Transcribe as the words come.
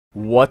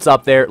What's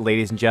up there,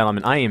 ladies and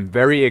gentlemen? I am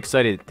very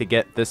excited to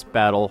get this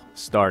battle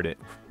started.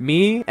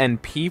 Me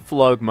and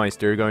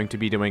Pflugmeister are going to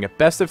be doing a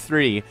best of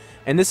 3,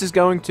 and this is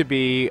going to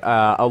be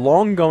a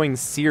long-going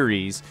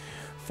series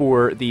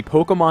for the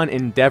Pokemon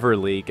Endeavour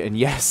League. And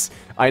yes,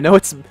 I know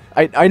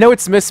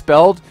it's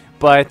misspelled,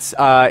 but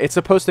it's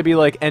supposed to be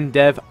like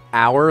Endeav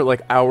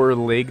our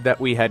league that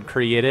we had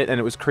created, and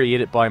it was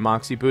created by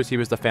Moxie Boosted. He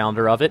was the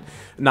founder of it.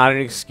 Not an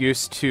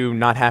excuse to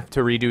not have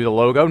to redo the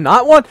logo.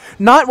 Not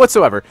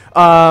whatsoever.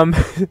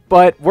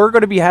 But we're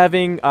going to be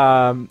having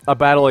a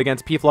battle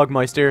against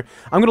Pflugmeister.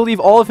 I'm going to leave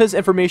all of his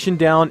information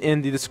down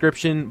in the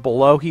description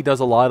below. He does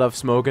a lot of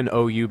Smogon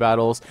OU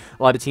battles,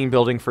 a lot of team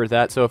building for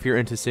that. So if you're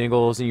into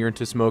singles and you're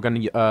into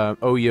Smogon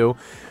OU,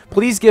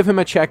 please give him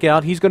a check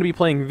out. He's going to be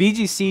playing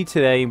VGC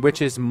today,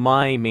 which is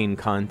my main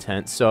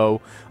content.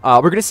 So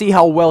we're going to see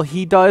how well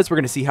he does. We're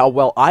going to see how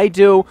well I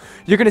do.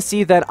 You're going to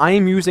see that I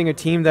am using a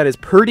team that is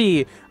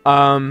pretty,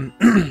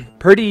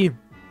 pretty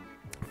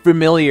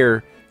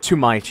familiar to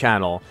my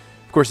channel.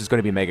 Of course, it's going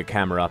to be Mega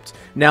Camerupt.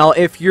 Now,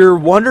 if you're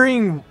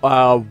wondering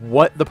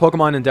what the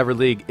Pokemon Endeavour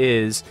League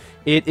is,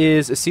 it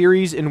is a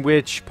series in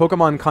which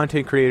Pokemon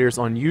content creators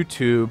on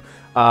YouTube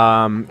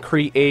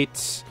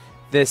create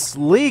this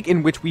league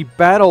in which we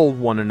battle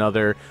one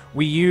another.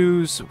 We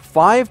use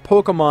 5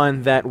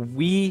 Pokemon that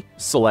we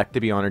select to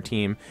be on our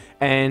team,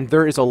 and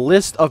there is a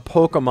list of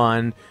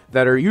Pokemon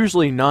that are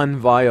usually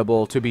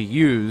non-viable to be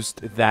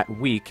used that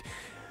week.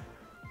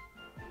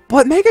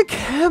 But Mega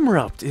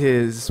Camerupt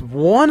is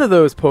one of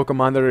those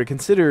Pokemon that are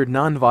considered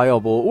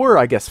non-viable, or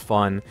I guess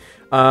fun.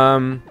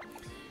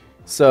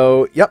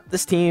 So, yep,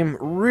 this team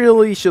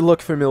really should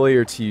look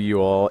familiar to you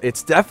all.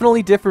 It's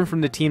definitely different from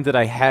the team that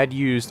I had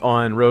used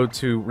on Road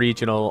to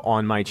Regional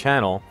on my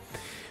channel.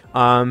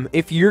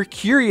 If you're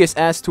curious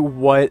as to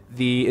what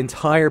the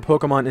entire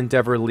Pokemon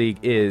Endeavour League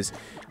is,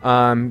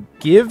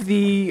 give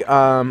the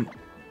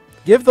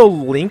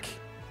link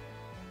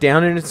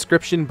down in the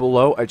description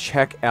below a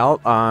check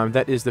out.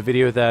 That is the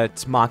video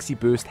that Moxie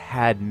Boost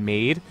had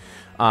made.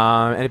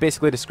 And it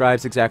basically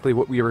describes exactly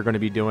what we were going to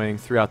be doing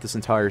throughout this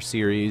entire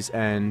series,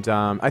 and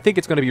I think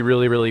it's going to be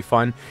really, really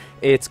fun.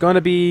 It's going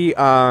to be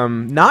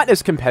not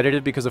as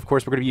competitive because, of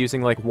course, we're going to be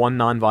using like one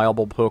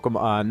non-viable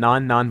Pokemon,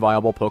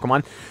 non-viable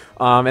Pokemon,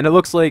 and it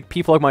looks like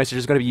Pflugmeister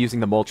is going to be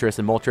using the Moltres,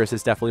 and Moltres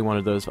is definitely one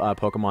of those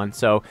Pokemon.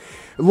 So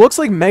it looks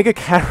like Mega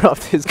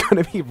Camerupt is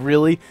going to be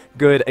really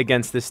good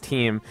against this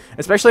team,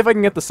 especially if I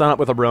can get the Sun up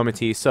with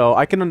Aromatisse. So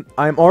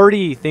I'm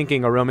already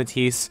thinking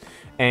Aromatisse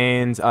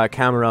and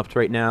Camerupt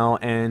right now,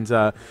 and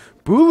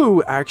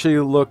Bulu actually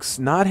looks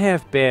not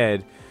half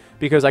bad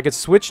because I could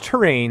switch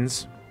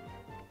terrains.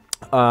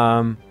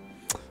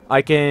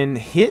 I can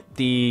hit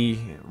the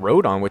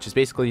Rodon, which is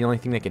basically the only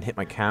thing that can hit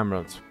my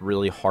Camerupt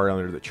really hard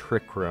under the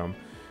Trick Room.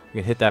 I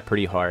can hit that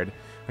pretty hard.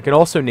 I can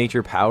also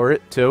Nature Power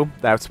it too.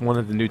 That's one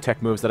of the new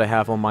tech moves that I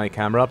have on my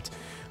Camerupt.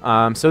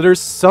 So there's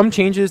some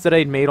changes that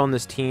I made on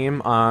this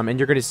team, and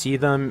you're going to see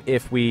them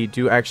if we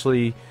do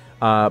actually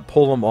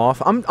pull them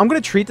off. I'm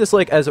gonna treat this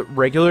like as a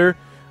regular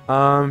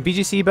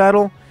BGC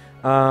battle.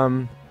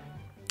 I'm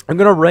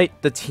gonna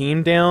write the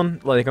team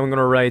down, like I'm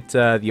gonna write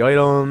the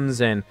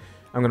items, and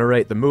I'm gonna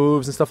write the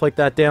moves and stuff like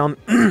that down.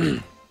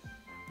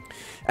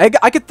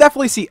 I could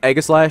definitely see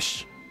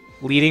Aegislash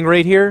leading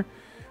right here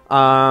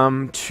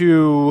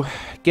to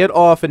get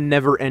off a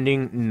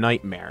never-ending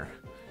nightmare.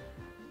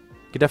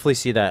 Could definitely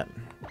see that.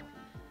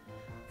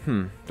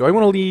 Do I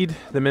want to lead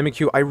the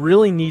Mimikyu? I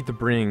really need to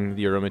bring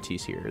the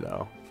Aromatisse here,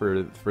 though,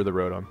 for the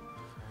Rodon.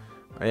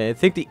 I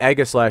think the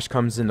Aegislash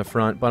comes in the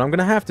front, but I'm going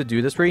to have to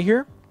do this right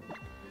here.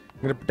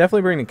 I'm going to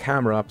definitely bring the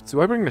camera up. So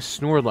I bring the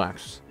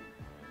Snorlax.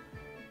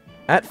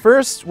 At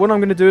first, what I'm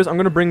going to do is I'm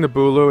going to bring the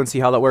Bulu and see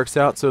how that works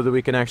out so that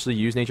we can actually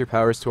use Nature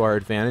Powers to our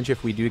advantage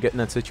if we do get in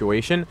that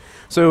situation.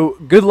 So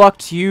good luck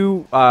to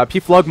you,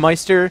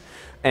 Pflugmeister,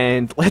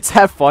 and let's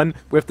have fun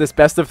with this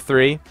best of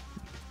 3.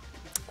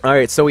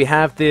 Alright, so we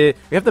have the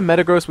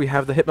Metagross, we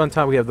have the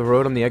Hitmontop, we have the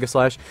Rotom, the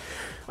Aegislash.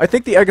 I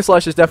think the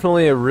Aegislash is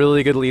definitely a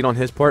really good lead on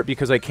his part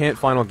because I can't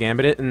Final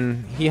Gambit it,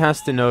 and he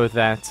has to know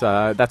that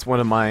that's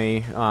one of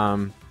my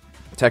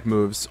tech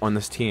moves on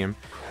this team.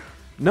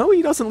 No,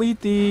 he doesn't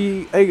lead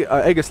the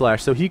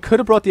Aegislash, so he could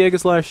have brought the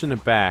Aegislash in the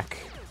back.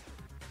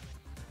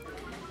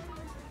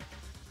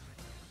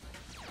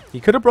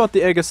 He could have brought the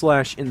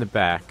Aegislash in the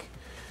back,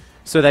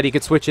 so that he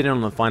could switch it in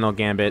on the Final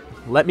Gambit,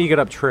 let me get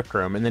up Trick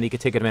Room, and then he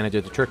could take advantage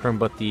of the Trick Room,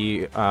 but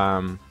the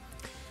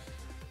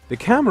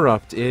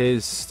Camerupt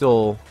is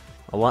still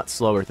a lot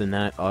slower than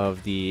that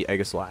of the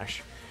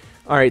Aegislash.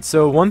 Alright,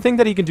 so one thing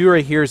that he can do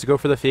right here is to go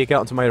for the Fake Out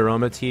into my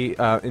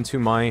Aromatisse, into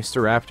my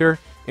Staraptor,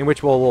 in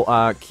which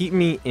will keep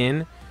me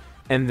in,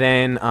 and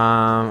then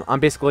I'm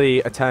basically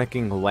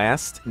attacking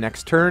last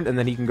next turn, and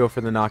then he can go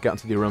for the knockout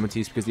into the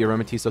Aromatisse because the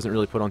Aromatisse doesn't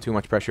really put on too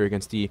much pressure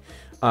against the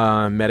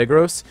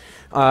Metagross.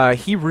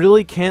 He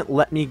really can't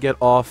let me get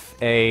off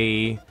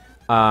a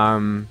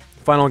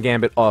Final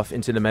Gambit off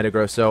into the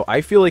Metagross, so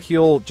I feel like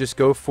he'll just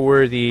go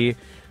for the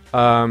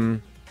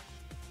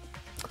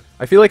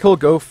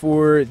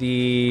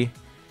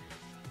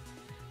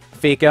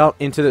Fake Out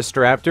into the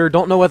Staraptor.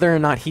 Don't know whether or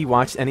not he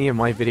watched any of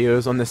my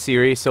videos on the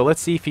series, so let's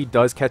see if he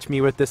does catch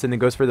me with this and then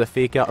goes for the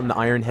Fake Out and the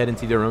Iron Head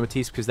into the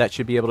Aromatisse, because that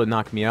should be able to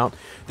knock me out.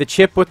 The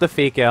Chip with the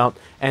Fake Out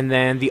and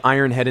then the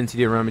Iron Head into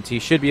the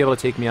Aromatisse should be able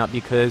to take me out,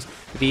 because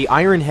the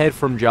Iron Head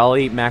from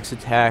Jolly, Max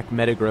Attack,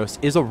 Metagross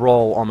is a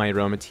roll on my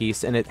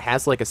Aromatisse, and it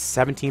has like a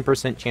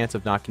 17% chance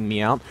of knocking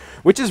me out,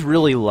 which is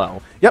really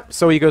low. Yep,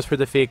 so he goes for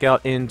the Fake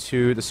Out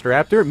into the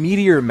Staraptor.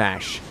 Meteor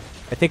Mash.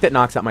 I think that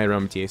knocks out my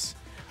Aromatisse.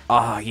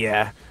 Ah,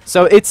 yeah.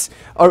 So it's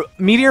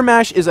Meteor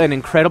Mash is an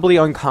incredibly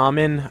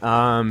uncommon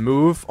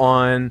move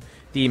on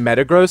the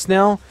Metagross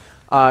now,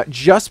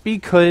 just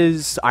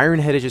because Iron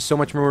Head is just so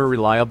much more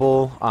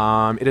reliable.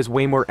 It is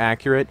way more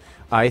accurate.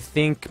 I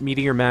think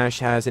Meteor Mash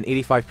has an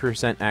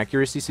 85%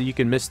 accuracy, so you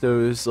can miss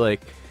those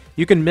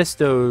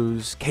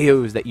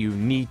KOs that you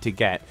need to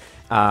get.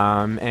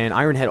 And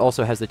Iron Head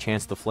also has the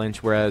chance to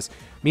flinch, whereas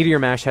Meteor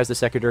Mash has the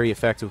secondary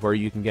effect of where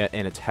you can get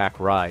an attack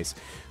rise.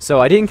 So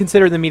I didn't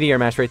consider the Meteor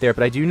Mash right there,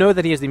 but I do know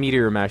that he has the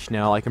Meteor Mash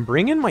now. I can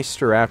bring in my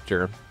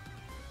Staraptor.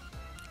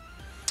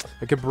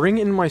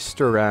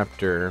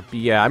 But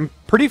yeah, I'm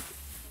pretty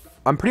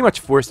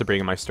much forced to bring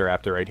in my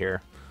Staraptor right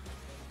here.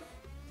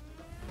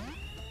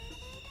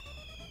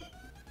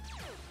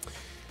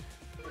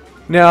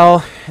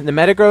 Now, the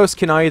Metagross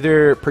can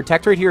either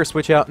protect right here or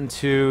switch out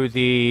into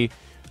the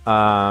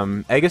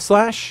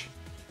Aegislash,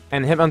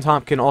 and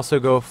Hitmontop can also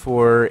go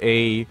for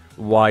a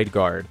Wide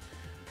Guard.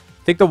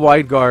 I think the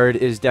Wide Guard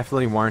is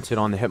definitely warranted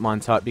on the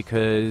Hitmontop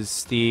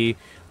because the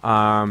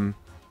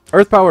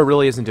Earth Power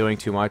really isn't doing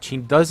too much. He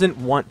doesn't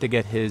want to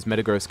get his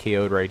Metagross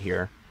KO'd right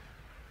here.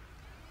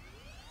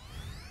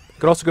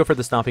 Could also go for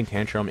the Stomping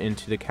Tantrum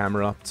into the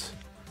Camerupt,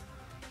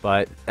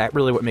 but that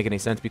really wouldn't make any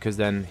sense because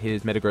then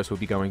his Metagross would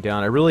be going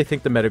down. I really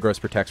think the Metagross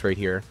protects right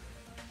here.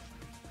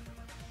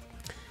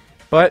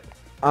 But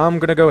I'm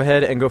going to go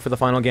ahead and go for the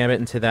final gambit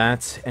into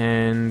that,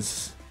 and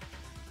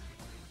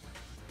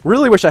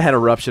really wish I had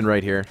Eruption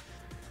right here.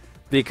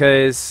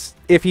 Because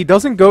if he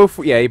doesn't go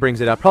for... Yeah, he brings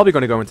it up. Probably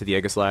going to go into the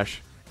Aegislash.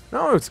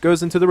 No, it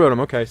goes into the Rotom.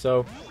 Okay,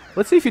 so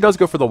let's see if he does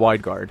go for the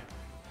Wide Guard.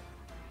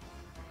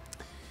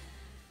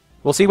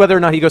 We'll see whether or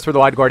not he goes for the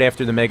Wide Guard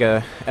after the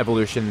Mega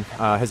Evolution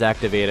has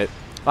activated.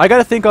 I got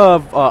to think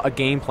of a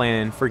game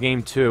plan for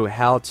Game 2,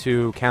 how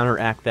to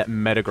counteract that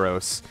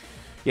Metagross.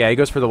 Yeah, he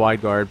goes for the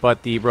Wide Guard,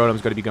 but the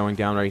Rotom's going to be going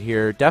down right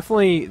here.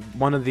 Definitely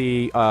one of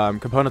the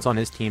components on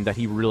his team that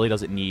he really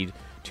doesn't need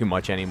too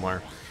much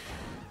anymore.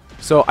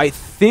 So I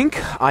think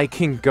I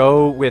can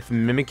go with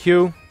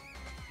Mimikyu.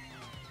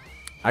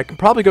 I can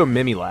probably go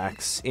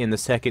Mimilax in the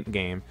second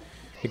game,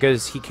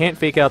 because he can't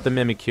fake out the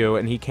Mimikyu,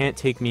 and he can't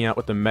take me out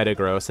with the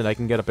Metagross, and I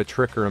can get up a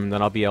Trick Room,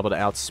 then I'll be able to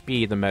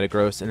outspeed the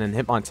Metagross, and then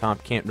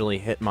Hitmontop can't really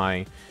hit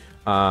my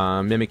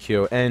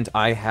Mimikyu, and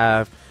I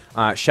have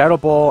Shadow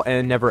Ball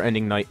and Never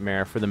Ending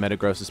Nightmare for the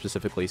Metagross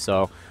specifically,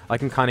 so I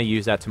can kind of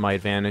use that to my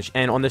advantage.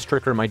 And on this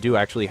Trick Room, I do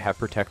actually have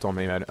Protect on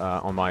my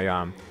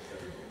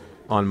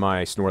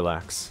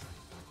Snorlax.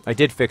 I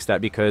did fix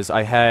that because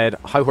I had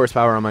high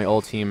horsepower on my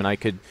old team, and I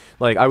could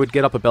I would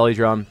get up a Belly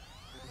Drum,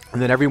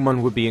 and then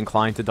everyone would be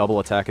inclined to double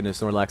attack into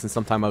Snorlax,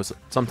 and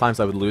sometimes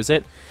I would lose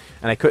it,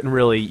 and I couldn't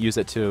really use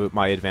it to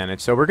my advantage.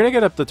 So we're gonna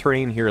get up the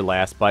terrain here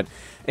last, but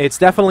it's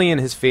definitely in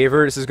his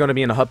favor. This is going to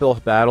be an uphill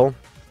battle.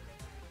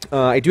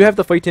 I do have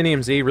the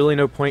Fightinium Z, really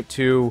no point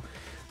to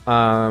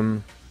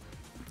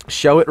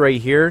show it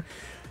right here.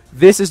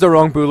 This is the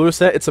wrong Bulu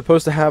set. It's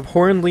supposed to have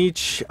Horn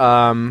Leech,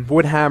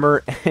 Wood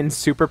Hammer, and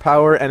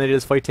Superpower, and it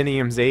is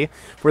Fightinium Z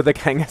for the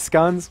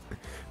Kangaskhan's.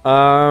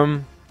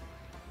 I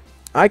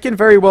can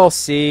very well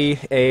see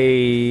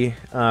a...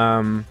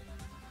 I'm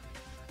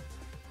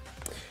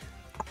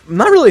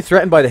not really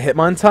threatened by the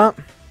Hitmontop.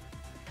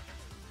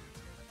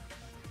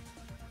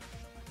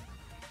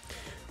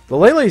 The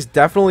Lele is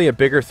definitely a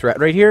bigger threat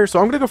right here, so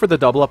I'm going to go for the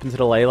double up into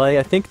the Lele.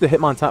 I think the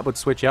Hitmontop would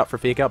switch out for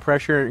Fake Out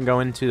Pressure and go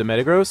into the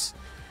Metagross.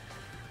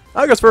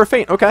 Oh, it goes for a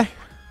Feint, okay.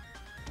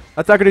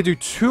 That's not going to do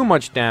too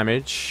much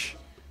damage.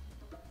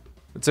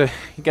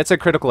 He gets a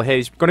critical hit.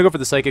 He's going to go for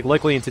the Psychic,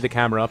 likely into the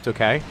Camerupt,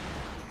 okay.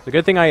 It's a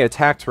good thing I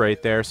attacked right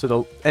there,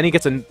 and he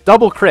gets a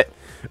double crit.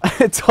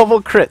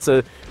 Double crit,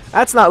 so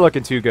that's not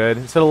looking too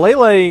good. So the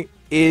Lele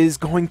is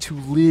going to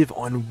live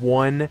on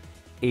 1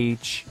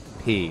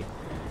 HP.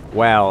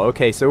 Wow,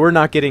 okay, so we're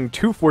not getting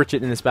too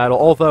fortunate in this battle,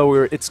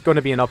 although it's going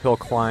to be an uphill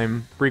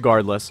climb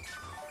regardless.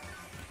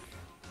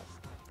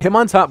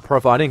 Hitmontop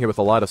providing it with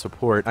a lot of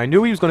support. I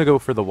knew he was going to go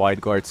for the Wide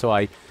Guard, so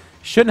I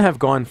shouldn't have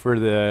gone for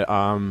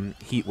the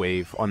Heat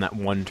Wave on that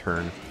one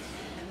turn.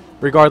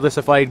 Regardless,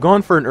 if I had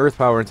gone for an Earth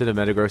Power into the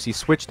Metagross, he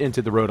switched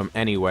into the Rotom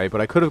anyway,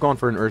 but I could have gone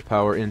for an Earth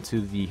Power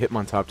into the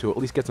Hitmontop to at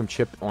least get some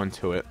chip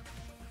onto it.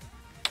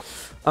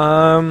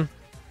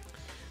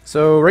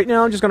 So right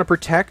now I'm just going to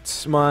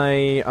protect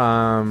my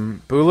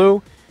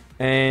Bulu,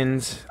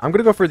 and I'm going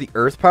to go for the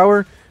Earth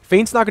Power.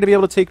 Feint's not going to be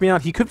able to take me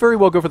out. He could very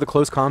well go for the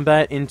Close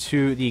Combat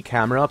into the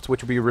Camerupt,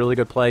 which would be a really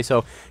good play.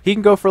 So he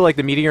can go for like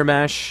the Meteor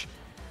Mash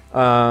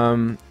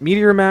into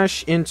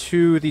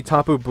the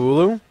Tapu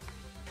Bulu.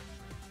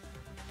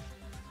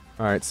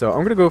 Alright, so I'm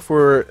going to go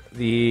for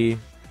the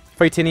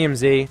Titanium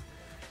Z.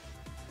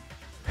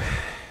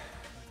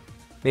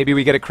 Maybe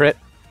we get a crit.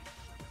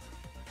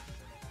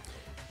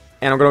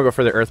 And I'm going to go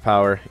for the Earth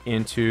Power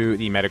into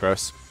the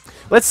Metagross.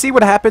 Let's see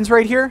what happens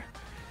right here.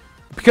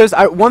 Because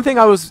one thing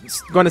I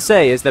was going to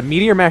say is that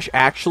Meteor Mash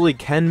actually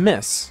can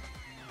miss.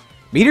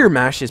 Meteor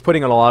Mash is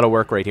putting in a lot of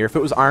work right here. If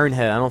it was Iron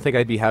Head, I don't think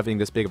I'd be having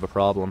this big of a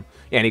problem.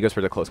 Yeah, and he goes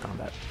for the close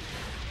combat.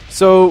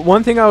 So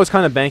one thing I was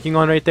kind of banking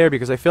on right there,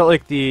 because I felt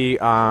like the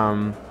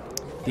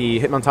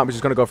Hitmontop was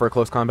just going to go for a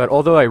close combat.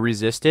 Although I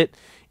resist it,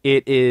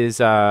 it is...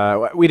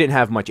 we didn't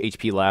have much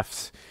HP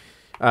left.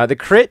 The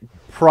crit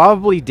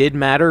probably did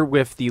matter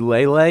with the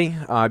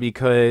Lele,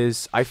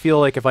 because I feel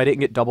like if I didn't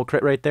get double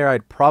crit right there, I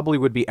probably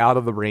would be out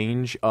of the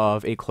range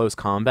of a close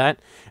combat,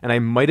 and I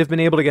might have been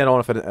able to get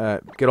off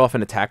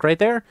an attack right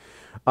there.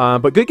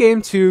 But good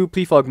game to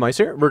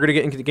Pflugmeister. We're going to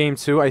get into game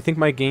 2. I think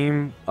my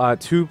game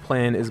 2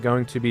 plan is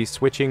going to be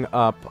switching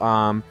up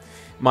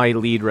my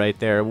lead right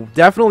there.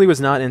 Definitely was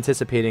not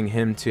anticipating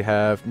him to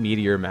have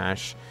Meteor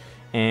Mash.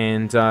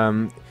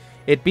 And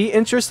it'd be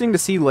interesting to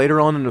see later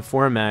on in the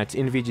format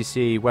in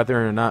VGC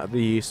whether or not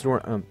the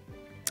not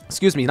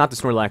the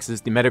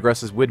Snorlaxes, the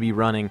Metagrosses would be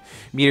running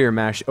Meteor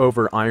Mash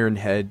over Iron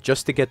Head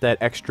just to get that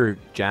extra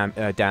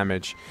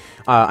damage.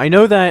 I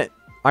know that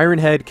Iron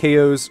Head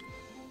KOs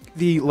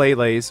the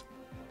Lele's.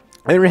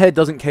 Iron Head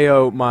doesn't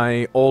KO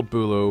my old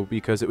Bulu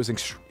because it was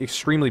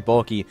extremely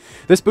bulky.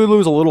 This Bulu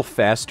is a little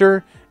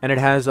faster, and it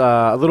has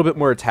a little bit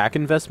more attack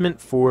investment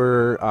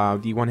for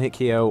the one-hit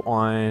KO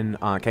on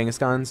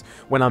Kangaskhan's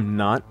when I'm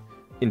not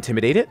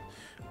intimidated.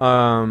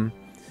 And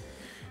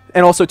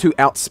also to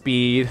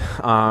outspeed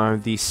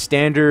the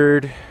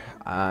standard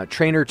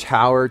Trainer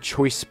Tower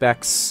Choice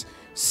Specs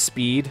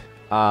speed.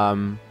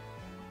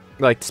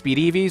 Like speed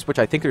EVs, which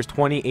I think there's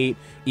 28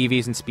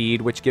 EVs in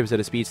speed, which gives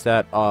it a speed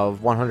stat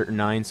of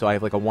 109, so I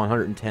have like a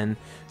 110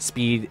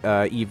 speed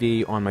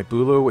EV on my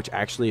Bulu, which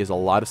actually is a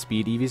lot of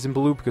speed EVs in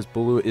Bulu, because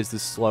Bulu is the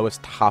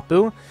slowest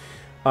Tapu.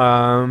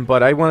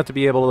 But I wanted to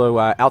be able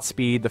to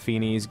outspeed the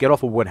Feenies, get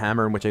off a Wood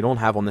Hammer, which I don't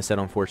have on this set,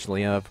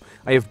 unfortunately. I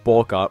have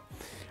Bulk Up.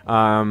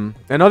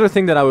 Another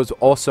thing that I was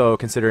also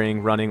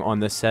considering running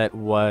on this set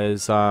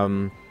was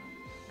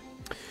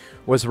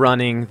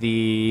running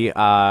the...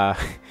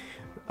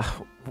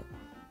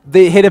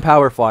 the Hidden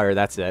Power Flyer,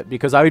 that's it.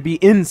 Because I would be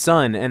in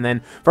Sun, and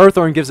then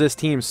Ferrothorn gives this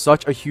team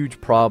such a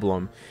huge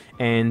problem.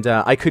 And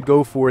I could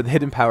go for the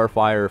Hidden Power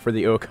Flyer for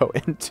the Oko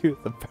into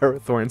the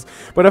Ferrothorns.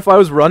 But if I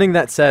was running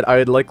that set, I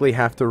would likely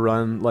have to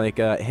run like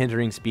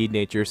Hindering Speed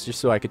Natures, just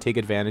so I could take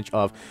advantage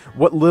of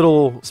what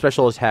little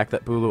special attack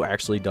that Bulu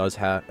actually does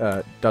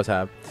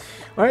have.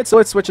 Alright, so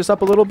let's switch this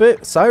up a little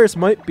bit. Cyrus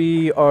might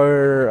be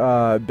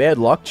our Bad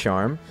Luck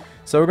Charm.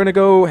 So we're going to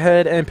go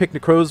ahead and pick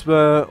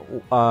Necrozma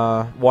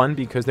 1,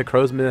 because the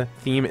Necrozma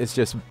theme is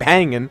just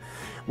banging.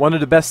 One of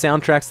the best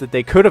soundtracks that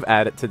they could have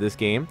added to this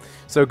game.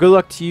 So good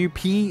luck to you,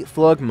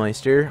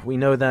 Pflugmeister. We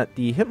know that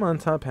the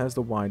Hitmontop has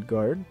the Wide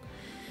Guard.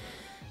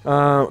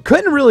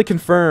 Couldn't really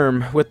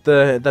confirm with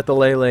that the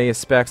Lele is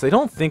specs. I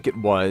don't think it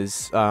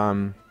was.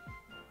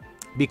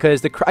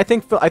 Because I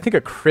think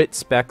a crit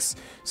specs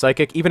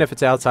Psychic, even if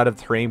it's outside of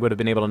the terrain, would have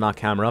been able to knock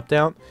Hammer Up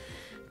down.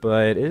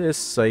 But it is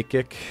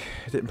Psychic.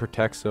 It didn't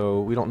protect,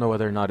 so we don't know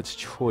whether or not it's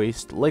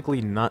choiced.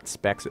 Likely not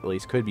specs, at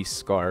least. Could be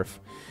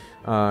Scarf.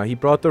 He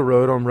brought the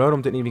Rotom.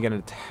 Rotom didn't even get an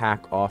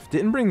attack off.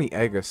 Didn't bring the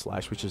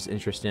Aegislash, which is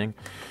interesting.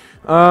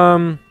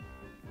 Didn't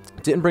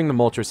bring the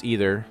Moltres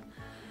either.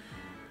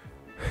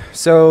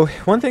 So,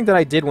 one thing that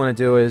I did want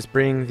to do is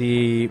bring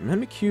the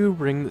Mimikyu,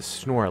 bring the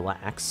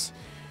Snorlax.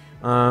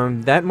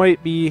 That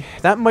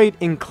might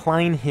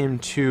incline him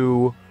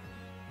to...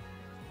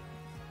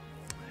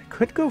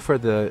 Could go for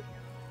the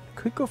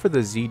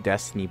Z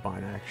Destiny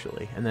Bond,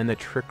 actually, and then the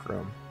Trick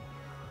Room.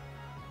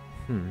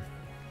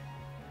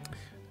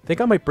 I think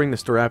I might bring the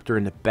Staraptor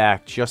in the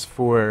back just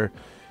for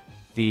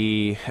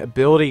the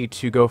ability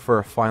to go for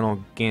a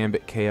final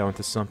Gambit KO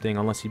into something,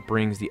 unless he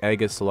brings the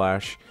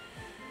Aegislash.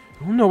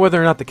 I don't know whether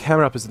or not the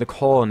Camera Up is the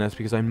call on this,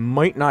 because I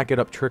might not get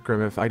up Trick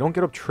Room. If I don't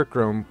get up Trick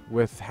Room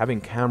with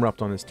having Camera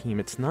Up on this team,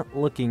 it's not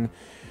looking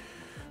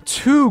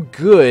too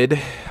good.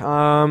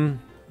 I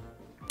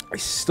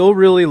still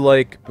really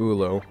like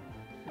Bulu.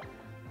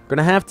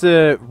 Gonna have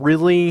to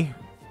really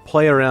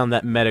play around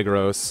that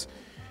Metagross,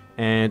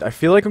 and I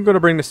feel like I'm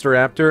gonna bring the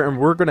Staraptor, and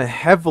we're gonna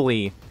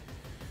heavily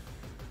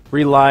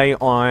rely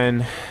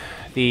on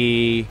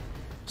the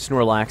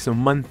Snorlax.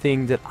 And one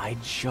thing that I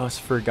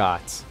just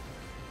forgot,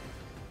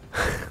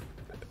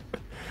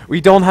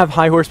 we don't have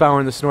high horsepower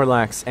in the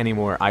Snorlax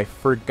anymore. I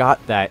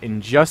forgot that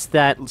in just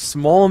that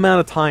small amount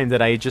of time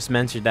that I just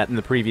mentioned that in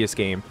the previous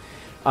game,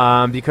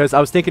 because I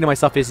was thinking to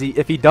myself,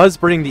 if he does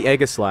bring the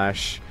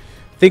Aegislash,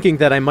 thinking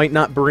that I might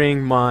not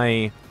bring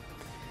my...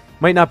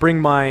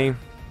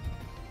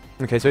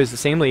 Okay, so he's the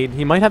same lead.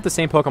 He might have the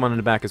same Pokemon in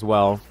the back as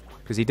well,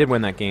 because he did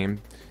win that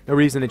game. No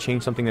reason to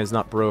change something that's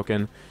not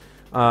broken.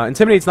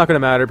 Intimidate's not going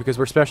to matter, because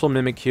we're special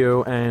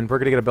Mimikyu, and we're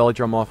going to get a Belly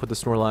Drum off with the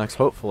Snorlax,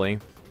 hopefully.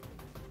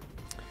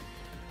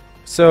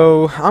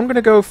 So, I'm going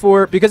to go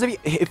for... Because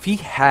if he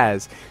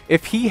has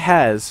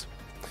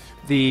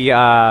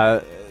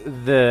the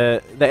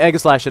the Egg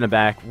Slash in the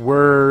back,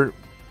 we're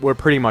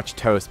pretty much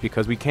toast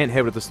because we can't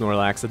hit with the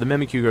Snorlax. So the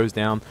Mimikyu goes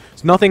down.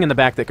 There's nothing in the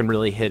back that can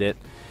really hit it.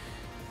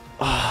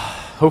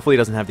 Hopefully he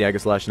doesn't have the Egg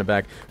Slash in the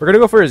back. We're going to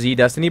go for a Z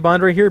Destiny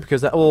Bond right here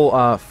because that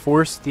will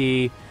force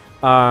the...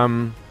 let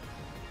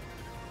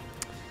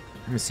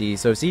me see.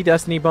 So Z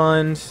Destiny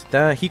Bond,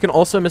 he can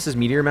also miss his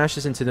Meteor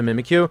Mashes into the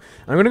Mimikyu.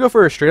 I'm going to go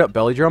for a straight up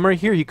Belly Drum right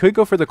here. He could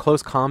go for the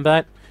Close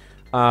Combat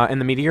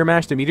and the Meteor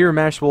Mash. The Meteor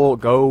Mash will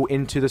go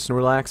into the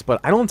Snorlax, but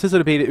I don't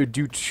anticipate it would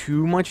do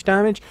too much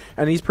damage.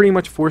 And he's pretty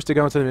much forced to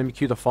go into the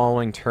Mimikyu the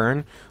following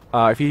turn.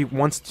 If he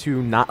wants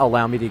to not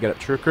allow me to get up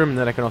Trick Room,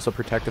 then I can also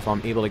protect if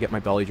I'm able to get my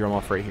Belly Drum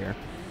off right here.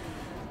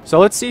 So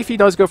let's see if he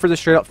does go for the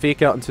straight up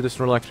Fake Out into the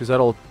Snorlax, because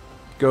that'll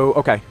go...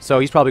 Okay, so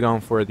he's probably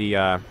going for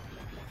the...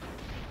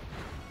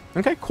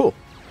 Okay, cool.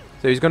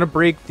 So he's going to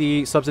break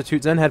the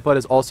Substitute. Zen Headbutt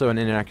is also an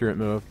inaccurate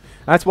move.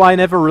 That's why I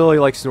never really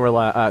liked not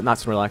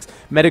Snorlax,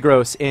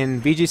 Metagross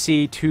in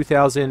VGC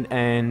 2000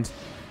 and...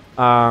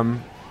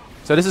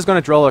 so this is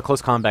going to draw a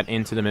Close Combat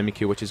into the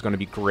Mimikyu, which is going to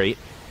be great.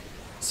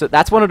 So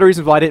that's one of the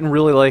reasons why I didn't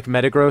really like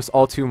Metagross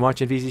all too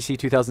much in VGC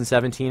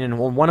 2017. And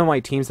one of my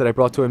teams that I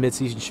brought to a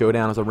mid-season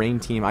showdown as a rain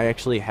team, I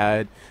actually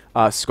had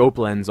Scope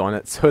Lens on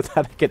it so that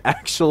I could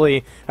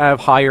actually have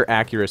higher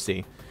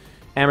accuracy.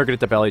 And we're going to get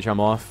the Belly Drum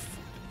off.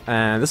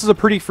 And this is a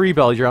pretty free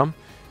Belly Drum,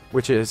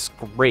 which is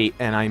great.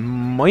 And I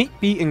might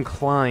be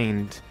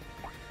inclined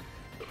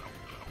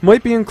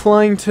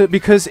to...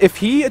 Because if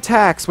he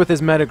attacks with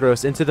his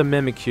Metagross into the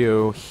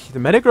Mimikyu, the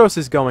Metagross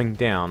is going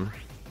down.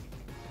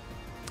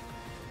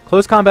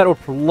 Close Combat will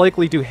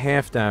likely do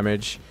half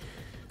damage.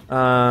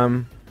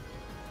 So,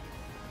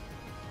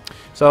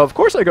 of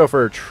course, I go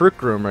for a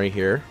Trick Room right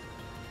here.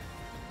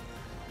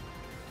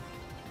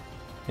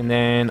 And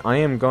then I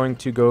am going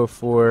to go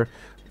for...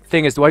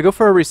 Thing is, do I go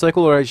for a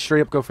Recycle or I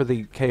straight up go for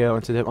the KO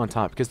into the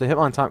Hitmontop? Because the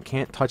Hitmontop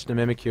can't touch the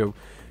Mimikyu.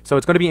 So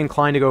it's going to be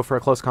inclined to go for a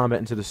Close Combat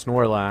into the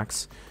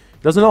Snorlax.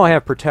 It doesn't know I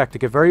have Protect. It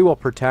could very well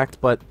Protect,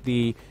 but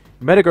the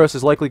Metagross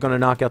is likely going to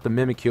knock out the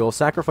Mimikyu. It'll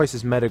sacrifice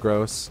his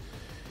Metagross.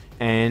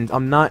 And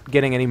I'm not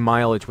getting any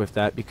mileage with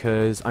that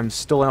because I'm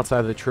still outside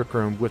of the Trick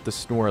Room with the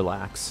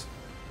Snorlax.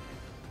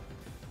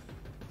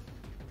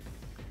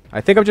 I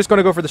think I'm just going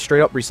to go for the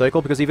straight up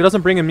Recycle because if he doesn't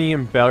bring me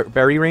in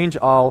berry range,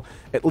 I'll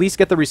at least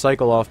get the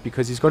Recycle off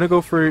because he's going to go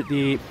for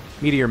the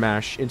Meteor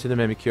Mash into the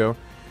Mimikyu.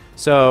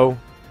 So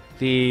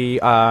the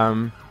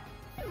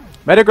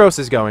Metagross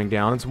is going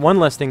down. It's one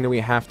less thing that we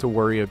have to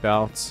worry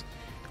about.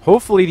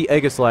 Hopefully the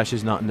Aegislash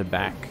is not in the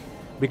back.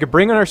 We could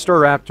bring in our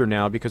Staraptor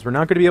now because we're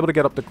not going to be able to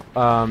get up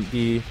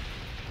the...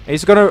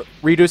 He's going to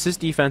reduce his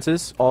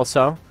defenses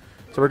also.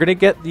 So we're going to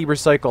get the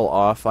Recycle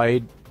off.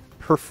 I'd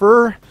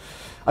prefer...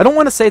 I don't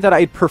want to say that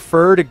I'd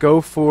prefer to go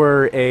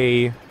for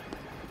a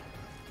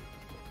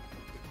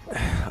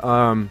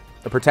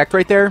Protect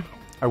right there.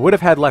 I would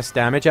have had less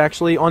damage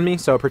actually on me,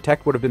 so a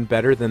Protect would have been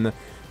better than the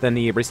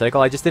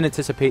Recycle. I just didn't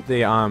anticipate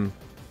the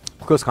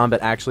Close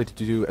Combat actually to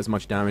do as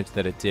much damage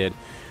that it did.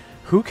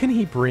 Who can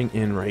he bring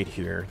in right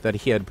here that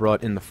he had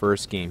brought in the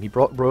first game? He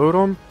brought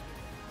Rotom,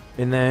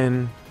 and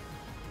then...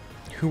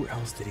 Who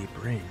else did he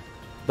bring?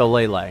 The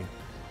Lele.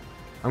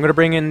 I'm going to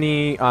bring in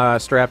the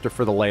Staraptor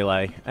for the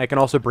Lele. I can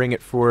also bring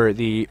it for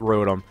the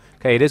Rotom.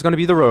 Okay, it is going to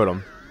be the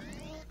Rotom.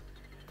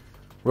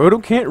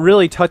 Rotom can't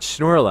really touch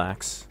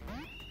Snorlax.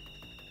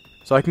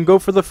 So I can go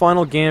for the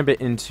final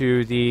Gambit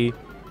into the...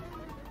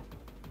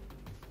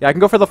 Yeah, I can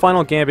go for the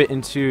final Gambit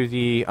into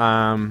the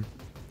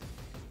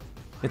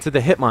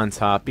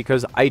Hitmontop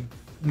because I'm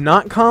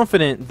not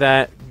confident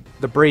that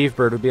the Brave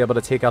Bird would be able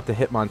to take out the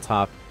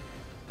Hitmontop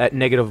at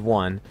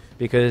 -1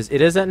 because it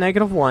is at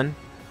 -1.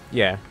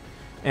 Yeah.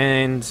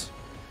 And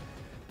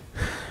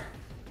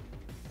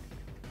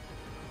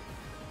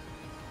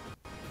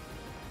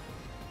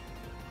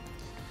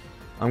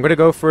I'm going to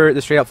go for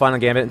the straight up final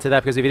Gambit into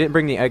that because if he didn't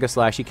bring the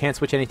Aegislash, he can't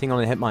switch anything on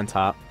the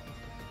Hitmontop.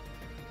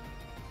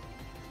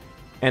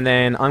 And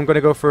then I'm going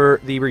to go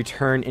for the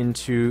return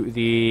into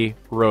the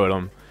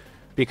Rotom.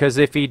 Because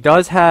if he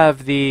does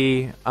have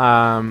the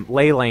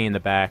Lele in the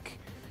back,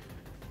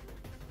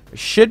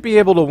 should be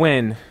able to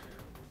win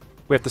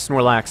with the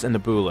Snorlax and the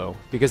Bulu.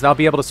 Because I'll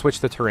be able to switch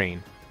the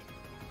terrain.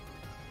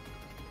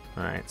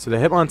 Alright, so the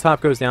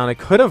Hitmontop goes down. I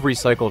could have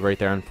recycled right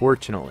there,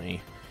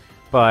 unfortunately.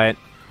 But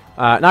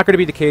not going to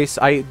be the case.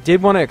 I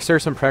did want to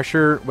exert some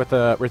pressure with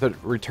a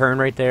return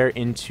right there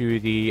into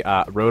the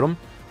Rotom.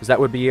 Because that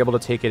would be able to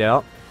take it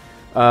out.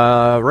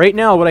 Right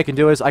now, what I can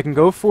do is I can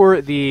go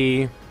for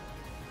the...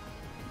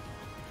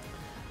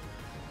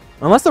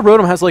 Unless the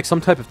Rotom has like some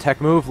type of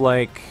tech move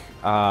like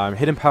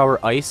Hidden Power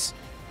Ice,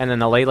 and then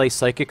the Lele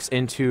Psychics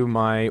into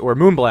my... or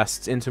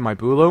Moonblasts into my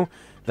Bulu,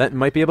 that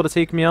might be able to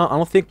take me out. I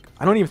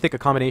don't even think a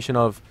combination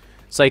of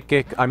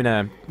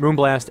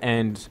Moonblast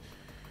and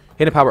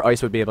Hidden Power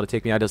Ice would be able to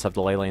take me out. I just have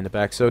the Lele in the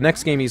back. So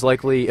next game he's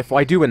likely... If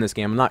I do win this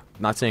game, I'm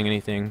not saying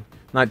anything.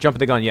 Not jumping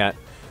the gun yet.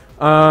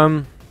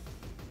 We're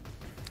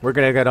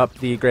going to get up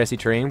the Grassy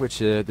Terrain, which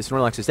the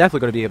Snorlax is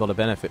definitely going to be able to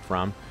benefit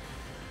from.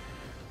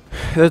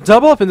 The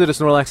double up into the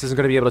Snorlax isn't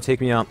going to be able to take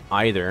me out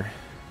either.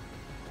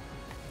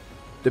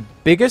 The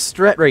biggest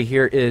threat right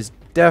here is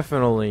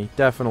definitely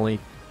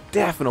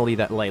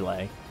that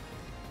Lele.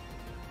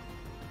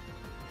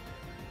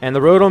 And the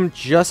Rotom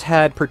just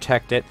had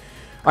Protected.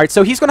 Alright,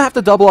 so he's going to have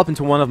to double up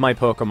into one of my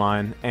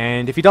Pokemon.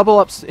 And if he double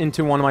ups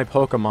into one of my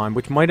Pokemon,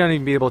 which might not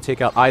even be able to take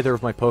out either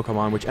of my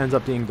Pokemon, which ends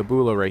up being the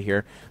Bulo right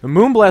here, the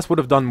Moonblast would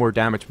have done more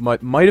damage,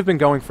 but might have been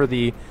going for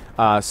the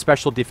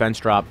special defense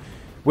drop,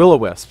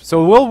 Will-O-Wisp.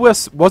 So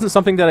Will-O-Wisp wasn't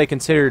something that I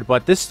considered,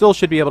 but this still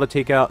should be able to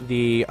take out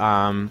the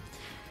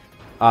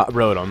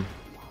Rotom.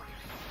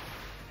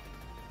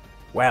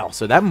 Wow,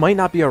 so that might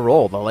not be a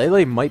roll. The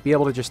Lele might be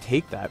able to just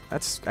take that.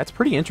 That's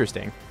pretty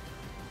interesting.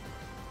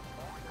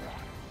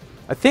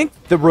 I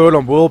think the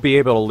Rotom will be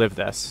able to live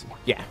this.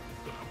 Yeah.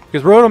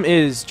 Because Rotom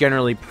is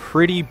generally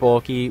pretty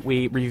bulky.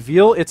 We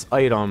reveal its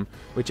item,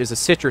 which is a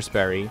Citrus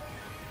Berry.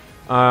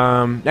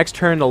 Next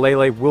turn, the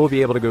Lele will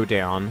be able to go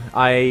down.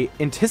 I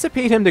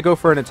anticipate him to go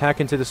for an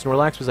attack into the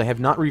Snorlax because I have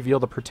not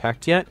revealed the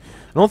Protect yet.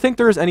 I don't think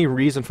there is any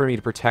reason for me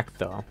to Protect,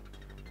 though.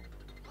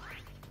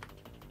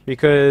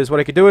 Because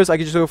what I could do is I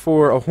could just go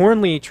for a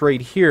Horn Leech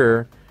right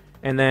here,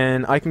 and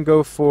then I can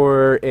go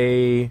for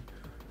a...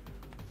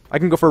 I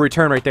can go for a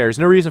return right there. There's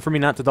no reason for me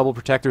not to double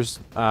protect.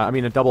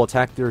 A double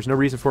attack. There's no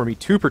reason for me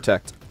to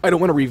protect. I don't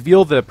want to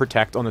reveal the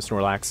protect on the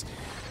Snorlax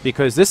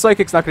because this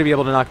Psychic's not going to be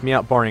able to knock me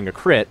out barring a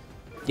crit.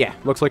 Yeah,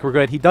 looks like we're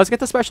good. He does get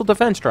the special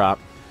defense drop.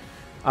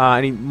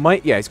 And he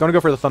might, yeah, he's going to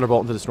go for the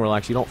Thunderbolt into the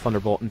Snorlax. You don't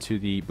Thunderbolt into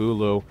the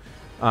Bulu.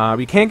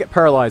 We can get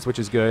paralyzed, which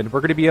is good. We're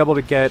going to be able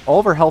to get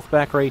all of our health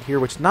back right here,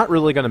 which is not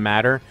really going to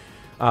matter.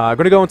 I'm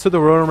going to go into the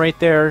Rotom right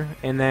there,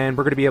 and then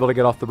we're going to be able to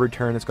get off the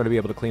return. It's going to be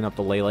able to clean up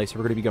the Lele, so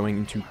we're going to be going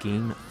into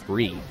Game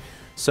 3.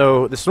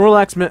 So the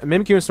Snorlax,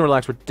 Mimikyu and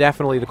Snorlax were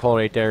definitely the call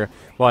right there.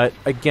 But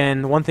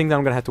again, one thing that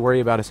I'm going to have to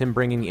worry about is him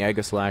bringing the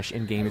Aegislash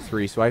in Game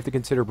 3, so I have to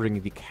consider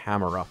bringing the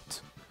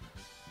Camerupt.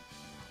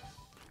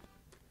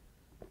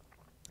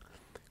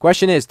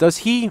 Question is, does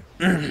he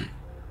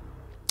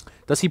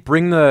does he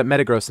bring the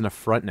Metagross in the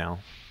front now?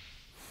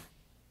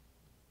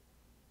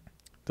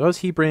 Does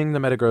he bring the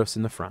Metagross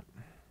in the front?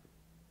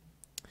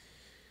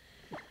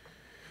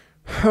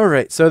 All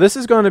right, so this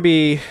is going to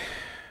be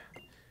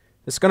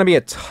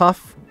a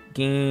tough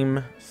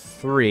Game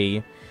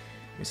 3.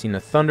 We've seen the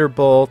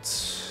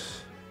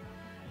Thunderbolt.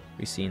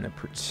 We've seen the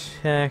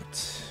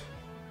Protect.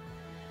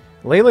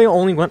 Lele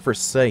only went for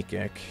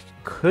Psychic.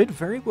 Could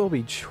very well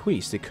be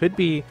Choice. It could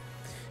be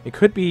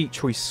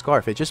Choice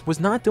Scarf. It just was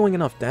not doing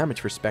enough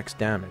damage for Specs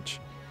damage.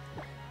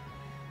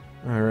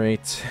 All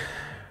right.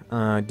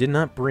 Did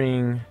not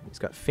bring... He's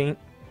got Faint,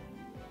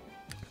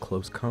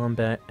 Close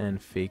Combat,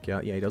 and Fake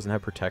Out. Yeah, he doesn't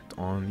have Protect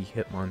on the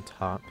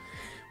Hitmontop.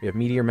 We have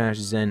Meteor Mash,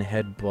 Zen,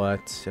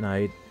 Headbutt, and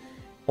I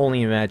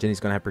only imagine he's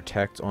going to have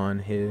Protect on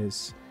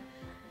his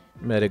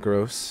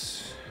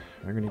Metagross.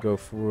 We're going to go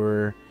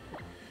for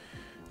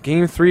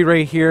Game 3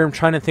 right here. I'm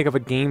trying to think of a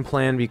game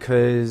plan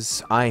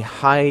because I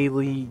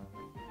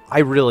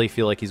really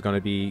feel like he's going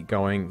to be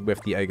going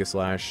with the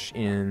Aegislash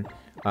in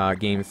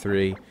Game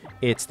 3.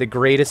 It's the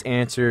greatest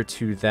answer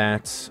to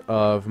that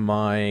of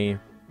my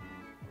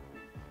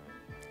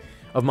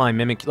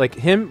Mimic. Like,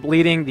 him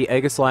leading the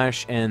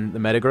Aegislash and the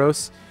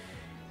Metagross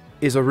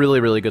is a really,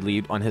 really good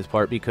lead on his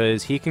part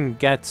because he can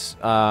get,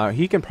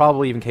 he can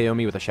probably even KO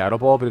me with a Shadow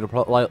Ball, but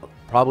it'll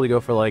probably go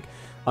for, like,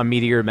 a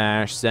Meteor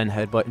Mash, Zen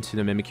Headbutt into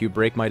the Mimikyu,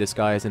 break my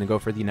Disguise, and then go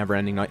for the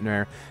Never-Ending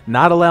Nightmare.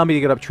 Not allow me to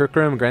get up Trick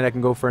Room. Granted, I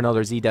can go for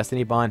another Z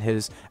Destiny Bond.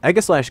 His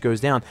Aegislash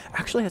goes down.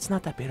 Actually, that's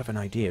not that bad of an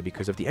idea,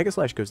 because if the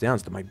Aegislash goes down,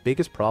 it's my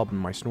biggest problem,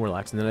 my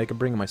Snorlax, and then I can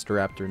bring my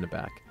Staraptor in the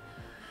back.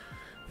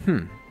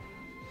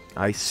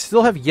 I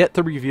still have yet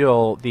to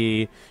reveal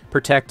the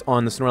Protect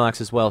on the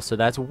Snorlax as well, so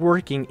that's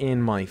working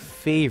in my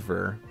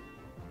favor.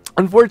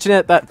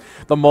 Unfortunate that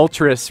the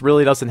Moltres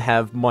really doesn't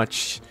have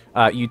much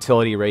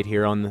utility right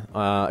here on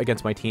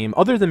against my team,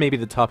 other than maybe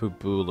the Tapu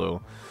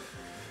Bulu.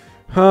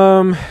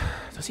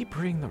 Does he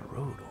bring the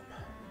Rotom?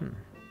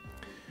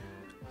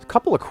 A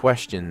couple of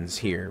questions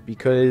here,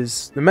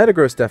 because the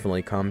Metagross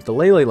definitely comes, the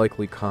Lele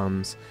likely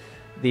comes.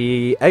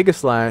 The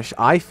Aegislash,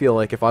 I feel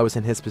like if I was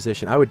in his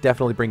position, I would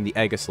definitely bring the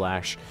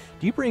Aegislash.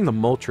 Do you bring the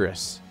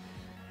Moltres?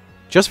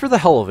 Just for the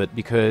hell of it,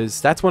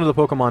 because that's one of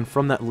the Pokemon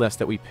from that list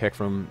that we picked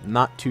from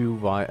not too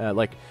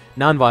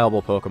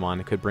non-viable Pokemon.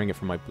 I could bring it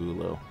from my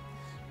Bulu.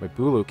 My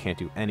Bulu can't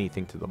do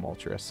anything to the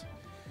Moltres.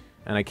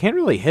 And I can't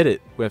really hit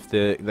it with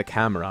the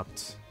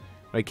Camerupt.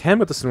 I can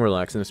with the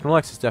Snorlax, and the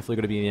Snorlax is definitely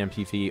going to be the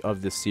MPV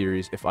of this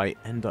series if I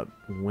end up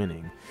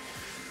winning.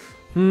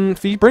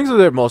 If he brings the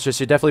Moltres,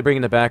 you're definitely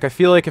bringing it back. I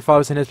feel like if I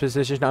was in his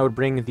position, I would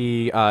bring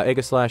the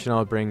Aegislash and I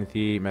would bring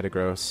the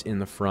Metagross in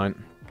the front.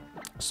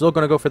 Still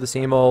going to go for the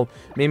same old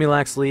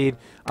Mimilax lead.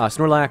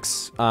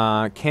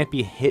 Snorlax can't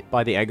be hit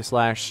by the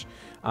Aegislash,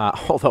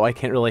 although I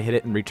can't really hit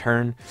it in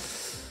return.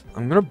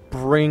 I'm going to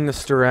bring the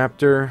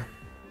Staraptor.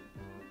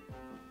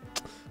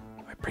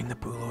 I bring the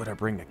Bulu, I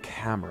bring the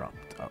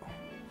Camerupt, though.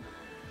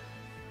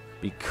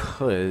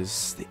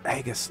 Because the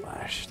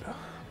Aegislash, though.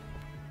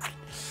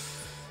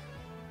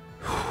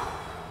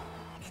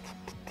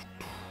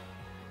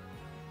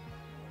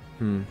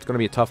 It's going to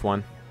be a tough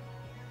one.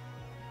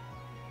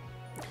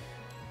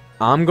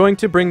 I'm going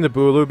to bring the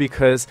Bulu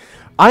because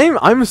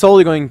I'm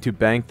solely going to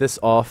bank this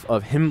off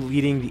of him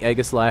leading the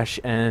Aegislash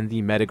and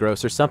the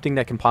Metagross, or something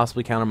that can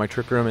possibly counter my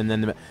Trick Room, and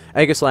then the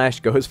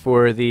Aegislash goes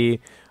for the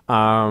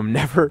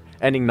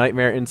never-ending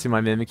Nightmare into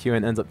my Mimikyu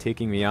and ends up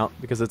taking me out,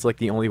 because it's like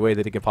the only way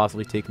that it could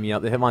possibly take me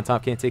out. The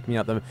Hitmontop can't take me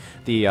out.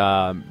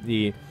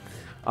 The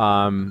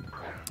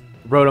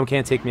Rotom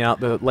can't take me out.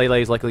 The Lele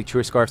is likely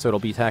True Scarf, so it'll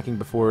be attacking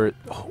before...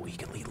 Oh, we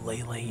can lead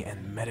Lele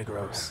and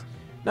Metagross.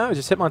 No,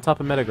 just Hitmontop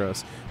and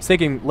Metagross. I was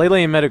thinking Lele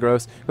and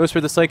Metagross goes for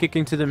the Psychic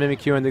into the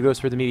Mimikyu, and then goes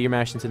for the Meteor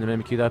Mash into the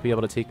Mimikyu. That'd be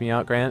able to take me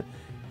out, Grant.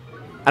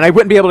 And I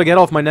wouldn't be able to get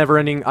off my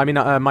never-ending... I mean,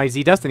 my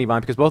Z Destiny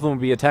Vine, because both of them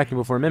would be attacking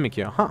before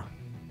Mimikyu. Huh.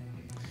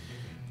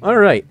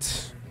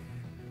 Alright.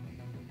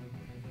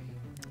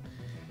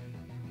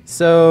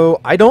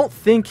 So, I don't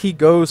think he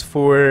goes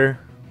for...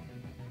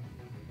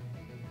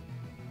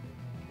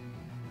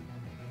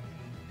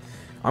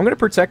 I'm going to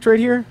Protect right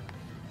here.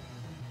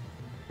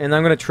 And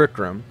I'm going to Trick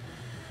Room.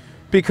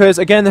 Because,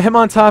 again, the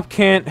Hitmontop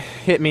can't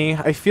hit me.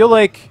 I feel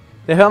like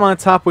the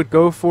Hitmontop would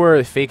go for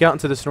a Fake Out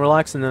into the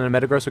Snorlax, and then the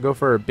Metagross would go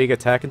for a big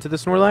attack into the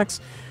Snorlax.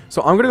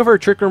 So I'm going to go for a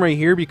Trick Room right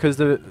here, because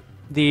the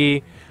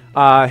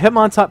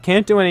Hitmontop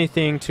can't do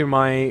anything to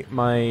my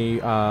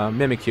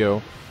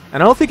Mimikyu.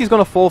 And I don't think he's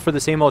going to fall for the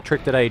same old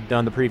trick that I had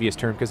done the previous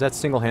turn, because that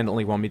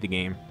single-handedly won me the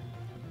game.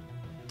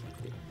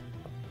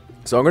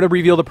 So I'm going to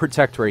reveal the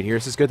Protect right here.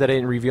 This is good that I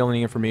didn't reveal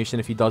any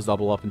information if he does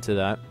double up into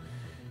that.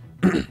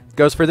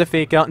 Goes for the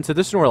Fake Out into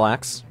the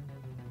Snorlax.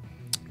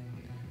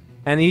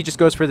 And he just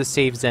goes for the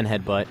safe Zen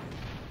Headbutt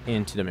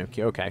into the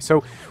Mimikyu. Okay,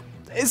 so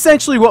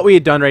essentially what we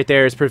had done right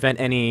there is prevent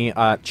any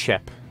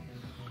chip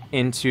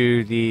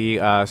into the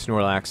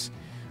Snorlax.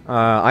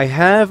 I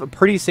have a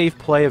pretty safe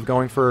play of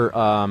going for...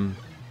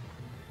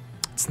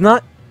 It's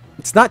not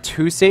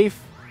too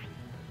safe.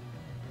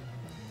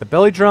 The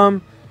Belly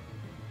Drum,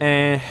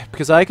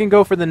 because I can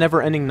go for the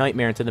Never-Ending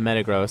Nightmare into the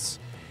Metagross.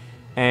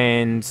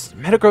 And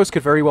Metagross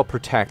could very well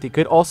Protect. He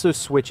could also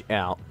switch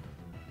out.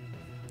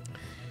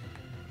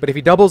 But if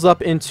he doubles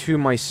up into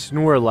my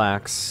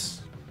Snorlax,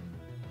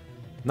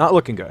 not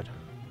looking good.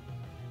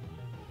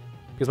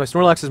 Because my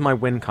Snorlax is my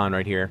win con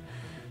right here.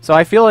 So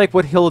I feel like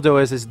what he'll do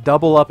is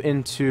double up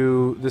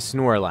into the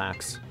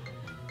Snorlax.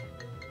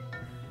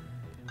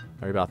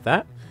 Sorry about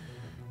that.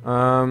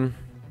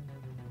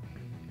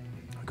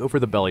 Go for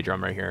the Belly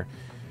Drum right here.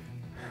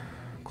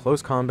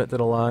 Close Combat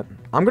did a lot.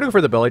 I'm going to go for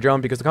the Belly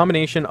Drum because the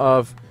combination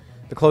of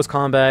the Close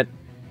Combat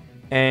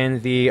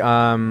and the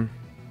Zen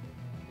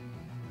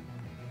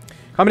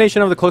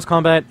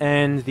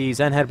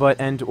Headbutt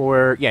and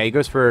yeah, he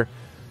goes for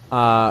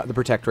the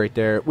Protect right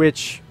there,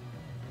 which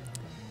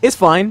is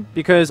fine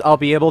because I'll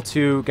be able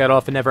to get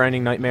off a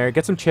Never-Ending Nightmare,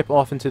 get some chip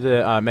off into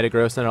the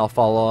Metagross, and I'll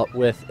follow up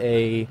with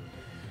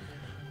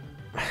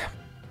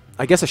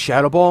I guess a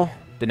Shadow Ball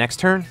the next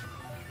turn.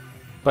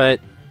 But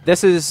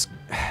this is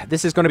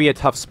going to be a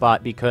tough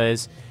spot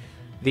because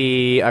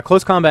the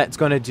Close Combat is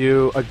going to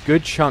do a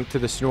good chunk to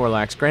the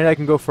Snorlax. Granted, I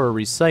can go for a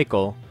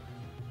Recycle.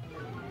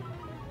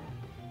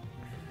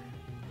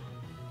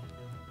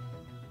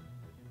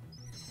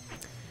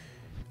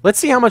 Let's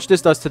see how much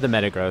this does to the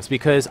Metagross,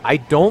 because I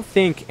don't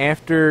think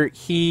after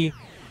this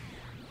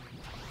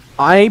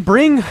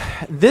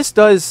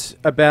does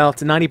about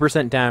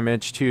 90%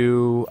 damage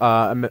to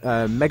a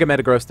Mega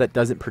Metagross that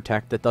doesn't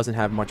Protect, that doesn't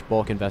have much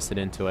bulk invested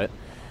into it.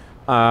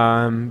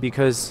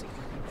 Because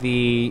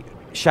the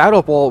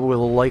Shadow Ball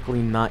will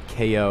likely not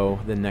KO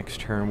the next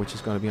turn, which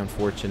is going to be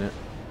unfortunate.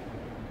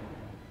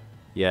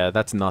 Yeah,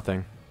 that's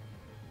nothing.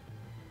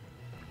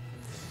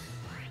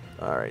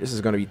 Alright, this is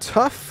going to be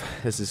tough.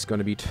 This is going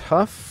to be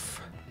tough.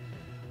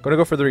 Going to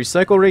go for the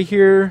Recycle right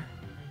here.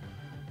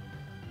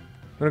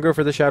 Going to go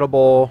for the Shadow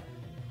Ball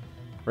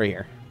right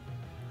here.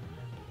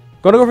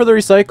 Going to go for the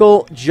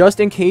Recycle just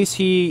in case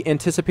he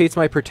anticipates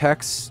my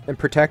Protect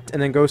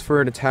and then goes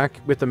for an attack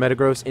with the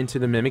Metagross into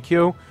the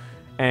Mimikyu.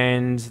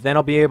 And then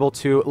I'll be able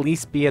to at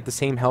least be at the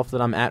same health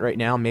that I'm at right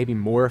now, maybe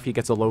more if he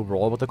gets a low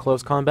roll with the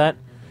Close Combat.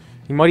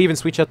 He might even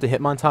switch out the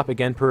Hitmontop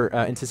again,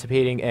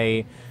 anticipating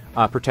a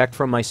Protect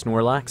from my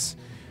Snorlax.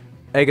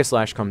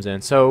 Aegislash comes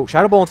in. So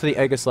Shadow Ball into the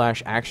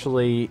Aegislash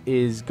actually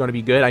is going to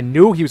be good. I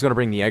knew he was going to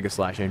bring the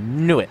Aegislash. I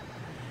knew it.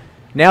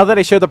 Now that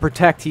I showed the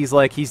Protect, he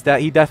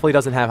definitely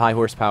doesn't have high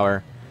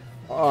horsepower.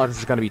 Oh, this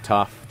is going to be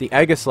tough. The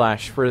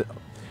Aegislash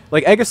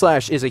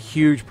Aegislash is a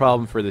huge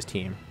problem for this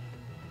team.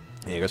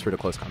 Yeah, he goes for the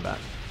Close Combat.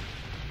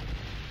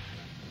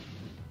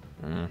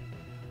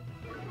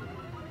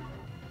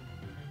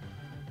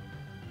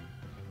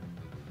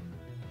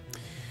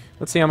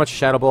 Let's see how much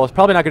Shadow Ball is.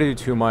 Probably not going to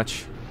do too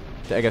much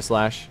to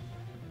Aegislash.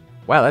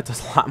 Wow, that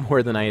does a lot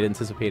more than I had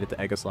anticipated to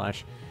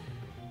Aegislash.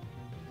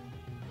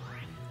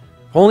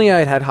 If only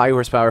I had high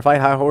horsepower. If I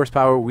had high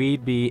horsepower,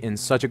 we'd be in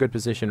such a good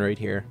position right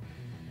here.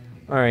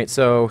 Alright,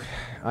 so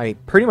I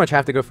pretty much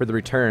have to go for the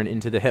return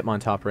into the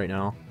Hitmontop right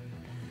now.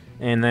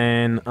 And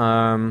then,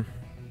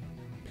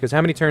 because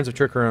how many turns of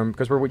Trick Room?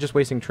 Because we're just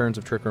wasting turns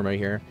of Trick Room right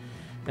here.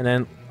 And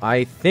then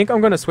I think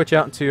I'm going to switch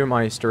out to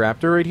my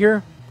Staraptor right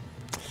here.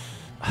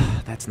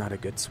 That's not a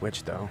good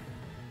switch, though.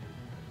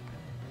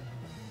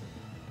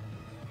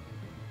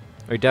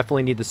 I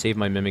definitely need to save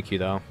my Mimikyu,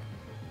 though.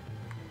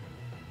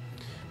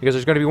 Because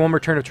there's going to be one more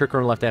turn of Trick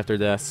Room left after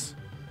this.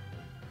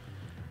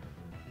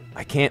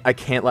 I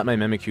can't let my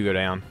Mimikyu go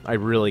down. I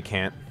really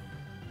can't.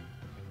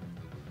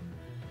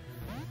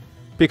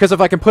 Because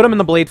if I can put him in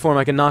the Blade form,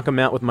 I can knock him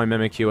out with my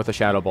Mimikyu with a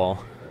Shadow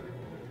Ball.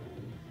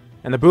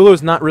 And the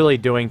Bulu's not really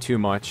doing too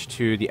much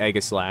to the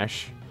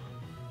Aegislash.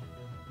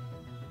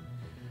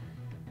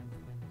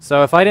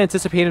 So if I'd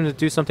anticipate him to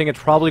do something, it's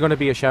probably going to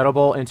be a Shadow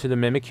Ball into the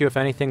Mimikyu, if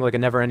anything, like a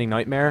Never-Ending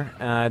Nightmare.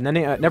 And then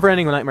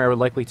Never-Ending Nightmare would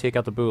likely take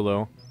out the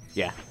Bulu.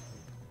 Yeah.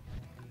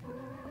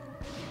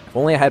 If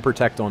only I had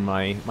Protect on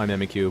my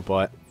Mimikyu,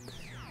 but...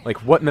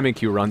 Like, what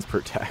Mimikyu runs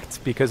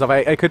Protect? Because if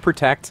I could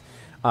Protect,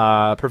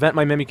 prevent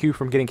my Mimikyu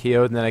from getting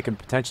KO'd, and then I could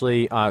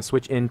potentially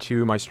switch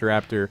into my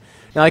Staraptor.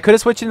 Now, I could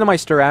have switched into my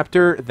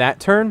Staraptor that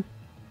turn,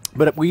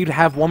 but we'd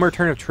have one more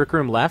turn of Trick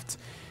Room left,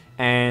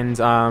 and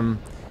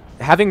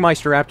having my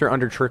Staraptor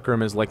under Trick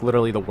Room is, like,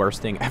 literally the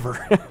worst thing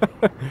ever.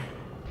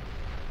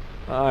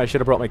 I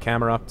should have brought my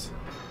camera up.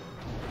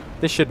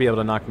 This should be able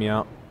to knock me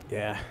out.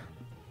 Yeah.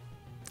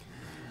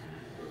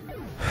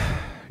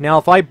 Now,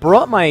 if I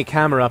brought my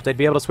camera up, I'd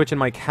be able to switch in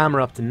my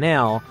camera up to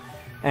now,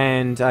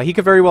 and he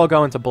could very well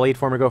go into Blade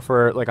form or go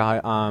for like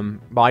a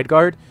Wide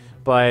Guard,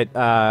 but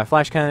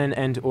Flash Cannon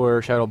and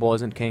or Shadow Ball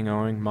isn't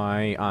KOing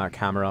my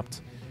camera up.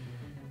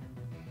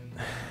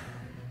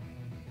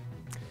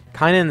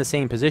 Kind of in the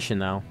same position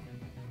though,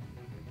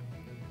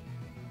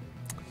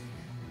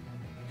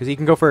 because he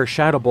can go for a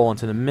Shadow Ball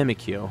into the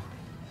Mimikyu.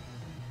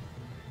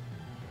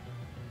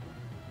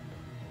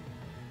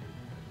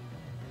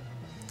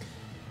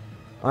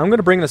 I'm going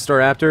to bring the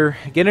Staraptor,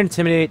 get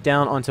Intimidate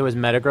down onto his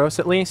Metagross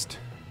at least.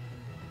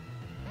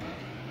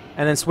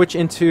 And then switch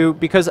into,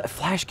 because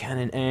Flash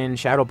Cannon and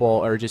Shadow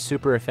Ball are just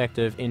super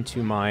effective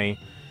into my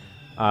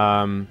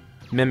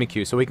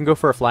Mimikyu. So we can go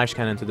for a Flash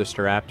Cannon to the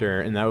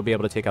Staraptor, and that would be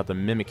able to take out the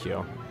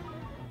Mimikyu.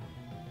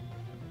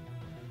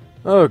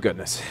 Oh,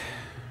 goodness.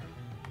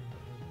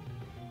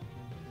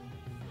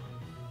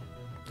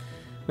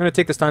 I'm going to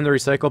take this time to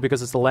recycle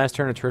because it's the last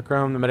turn of Trick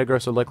Room. The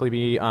Metagross will likely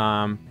be...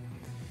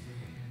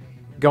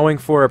 going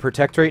for a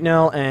Protect right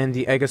now, and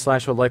the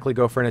Aegislash will likely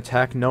go for an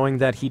attack, knowing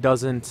that he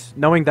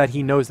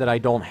knows that I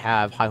don't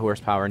have high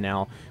horsepower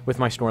now with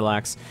my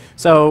Snorlax.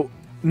 So,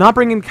 not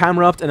bringing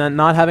camera up and then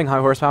not having high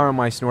horsepower on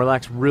my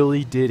Snorlax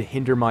really did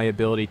hinder my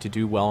ability to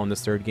do well in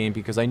this third game,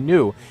 because I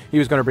knew he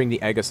was going to bring the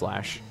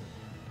Aegislash.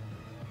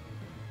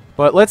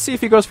 But let's see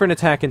if he goes for an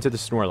attack into the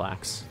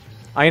Snorlax.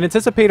 I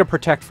anticipate a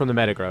Protect from the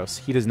Metagross.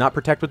 He does not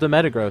Protect with the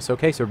Metagross.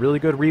 Okay, so really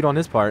good read on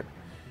his part.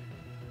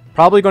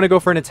 Probably going to go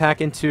for an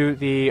attack into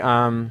the,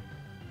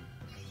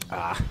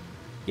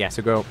 yeah,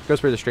 so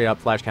goes for the straight-up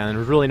Flash Cannon.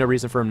 There's really no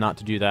reason for him not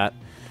to do that.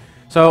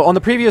 So, on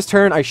the previous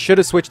turn, I should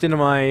have switched into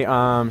my,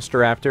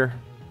 Staraptor.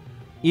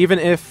 Even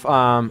if,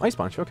 Ice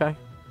Punch, okay.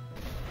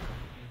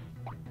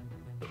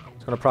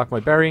 It's going to proc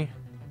my Berry.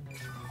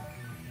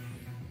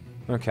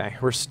 Okay,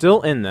 we're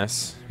still in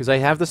this, because I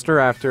have the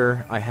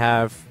Staraptor. I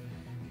have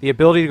the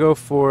ability to go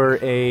for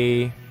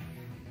a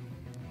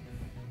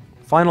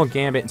Final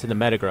Gambit into the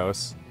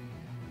Metagross.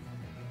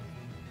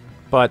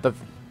 But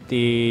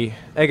the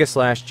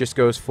Aegislash just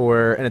goes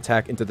for an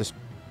attack into the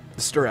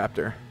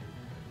Staraptor.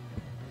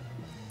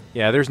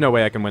 Yeah, there's no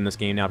way I can win this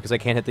game now because I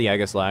can't hit the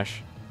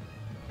Aegislash.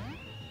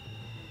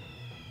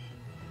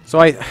 So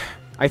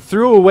I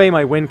threw away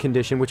my win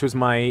condition, which was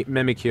my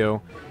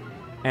Mimikyu.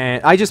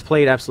 And I just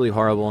played absolutely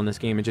horrible in this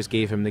game and just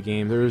gave him the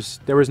game.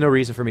 There was no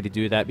reason for me to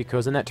do that,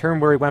 because in that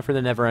turn where he went for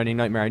the Never-Ending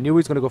Nightmare, I knew he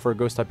was going to go for a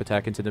Ghost-type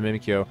attack into the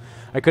Mimikyu.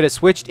 I could have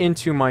switched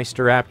into my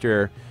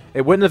Staraptor.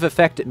 It wouldn't have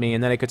affected me,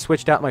 and then I could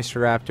switch out my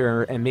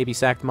Staraptor and maybe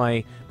sacked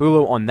my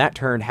Bulu on that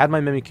turn, had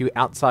my Mimikyu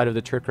outside of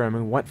the Trick Room,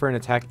 and went for an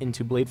attack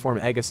into Blade Form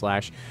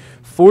Aegislash.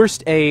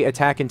 Forced a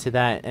attack into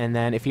that, and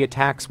then if he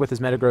attacks with his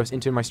Metagross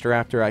into my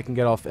Staraptor, I can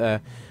get off a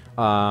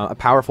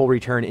powerful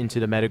return into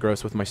the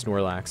Metagross with my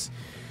Snorlax.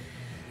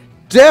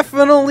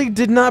 Definitely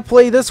did not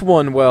play this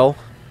one well.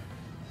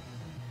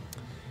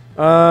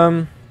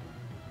 Yeah,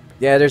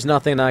 there's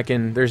nothing I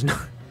can... There's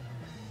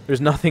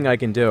nothing I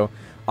can do.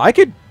 I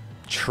could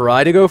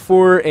try to go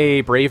for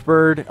a Brave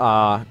Bird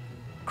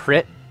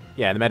crit.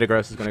 Yeah, the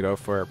Metagross is going to go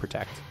for a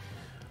Protect.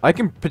 I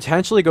can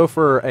potentially go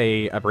for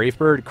a Brave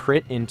Bird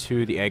crit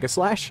into the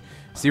Aegislash.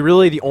 See,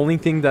 really the only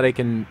thing that I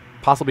can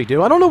possibly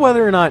do. I don't know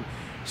whether or not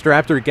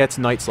Staraptor gets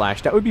Night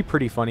Slash. That would be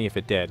pretty funny if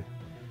it did.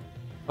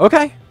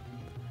 Okay.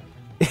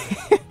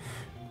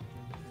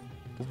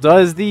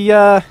 Does this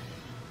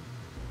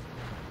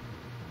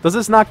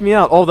knock me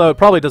out? Although it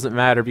probably doesn't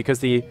matter because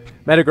the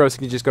Metagross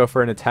can just go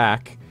for an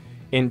attack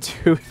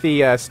into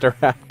the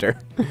Staraptor.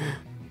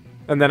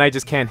 And then I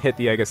just can't hit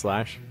the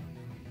Aegislash.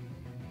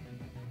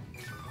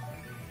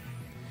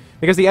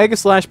 Because the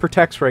Aegislash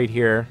protects right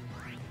here.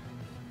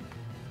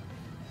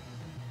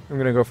 I'm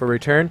going to go for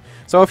return.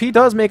 So if he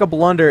does make a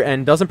blunder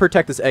and doesn't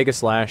protect this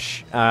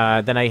Aegislash,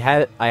 then I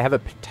have a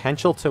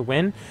potential to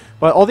win.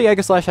 But all the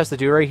Aegislash has to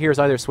do right here is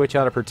either switch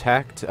out or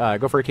protect,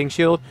 go for a King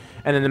Shield,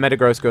 and then the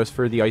Metagross goes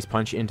for the Ice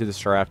Punch into the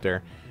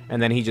Staraptor.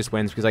 and then he just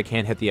wins because I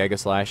can't hit the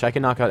Aegislash. I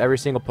can knock out every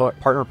single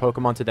partner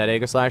Pokemon to that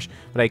Aegislash,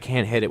 but I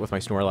can't hit it with my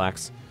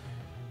Snorlax.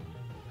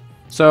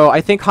 So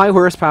I think high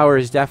horsepower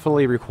is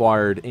definitely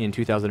required in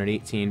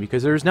 2018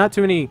 because there's not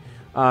too many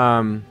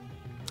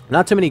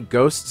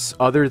ghosts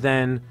other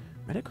than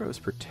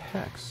Metagross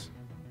protects.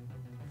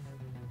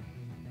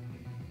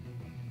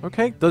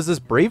 Okay, does this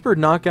Brave Bird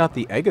knock out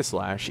the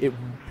Aegislash? It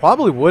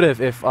probably would have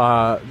if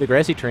the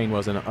Grassy Terrain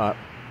wasn't up.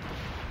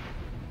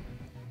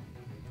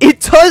 It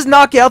does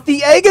knock out the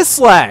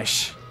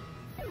Aegislash!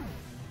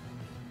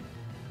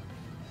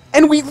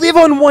 And we live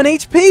on 1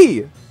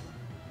 HP!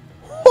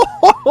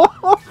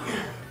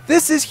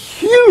 This is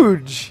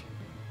huge!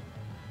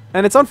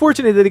 And it's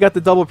unfortunate that he got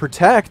the double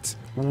protect.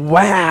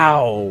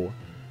 Wow!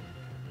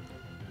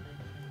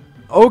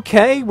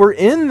 Okay, we're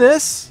in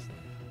this.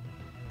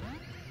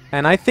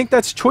 And I think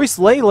that's Choice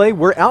Lele.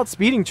 We're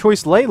outspeeding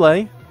Choice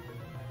Lele.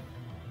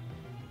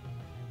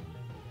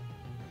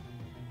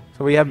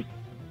 So we have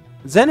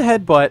Zen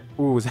Headbutt.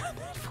 Ooh,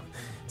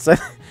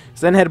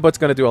 Zen Headbutt's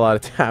going to do a lot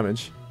of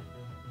damage.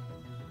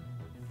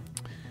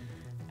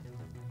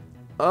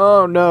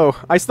 Oh no.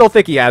 I still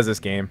think he has this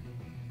game.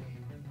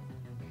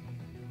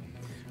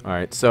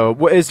 Alright,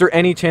 so is there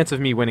any chance of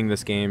me winning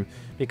this game?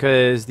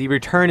 Because the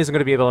return isn't going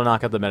to be able to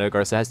knock out the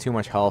Metagross. It has too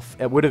much health.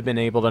 It would have been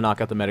able to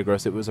knock out the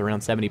Metagross. It was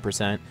around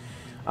 70%.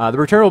 The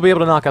return will be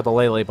able to knock out the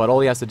Lele, but all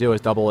he has to do is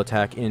double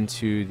attack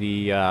into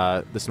the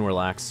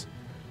Snorlax.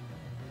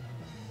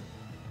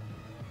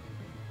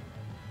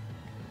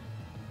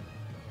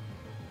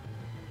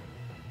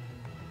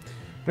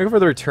 I'm going to go for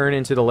the return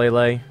into the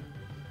Lele.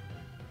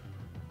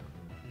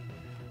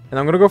 And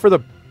I'm going to go for the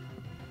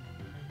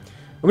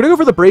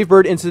Brave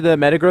Bird into the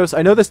Metagross.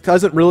 I know this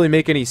doesn't really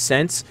make any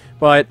sense,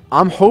 but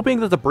I'm hoping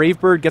that the Brave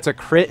Bird gets a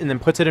crit and then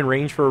puts it in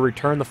range for a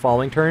return the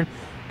following turn.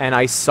 And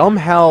I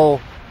somehow...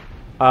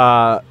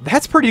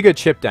 that's pretty good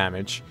chip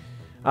damage.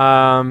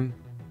 So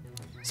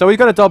he's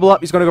going to double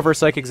up. He's going to go for a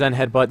Psychic Zen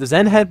Headbutt. The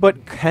Zen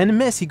Headbutt can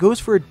miss. He goes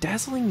for a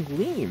Dazzling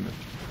Gleam.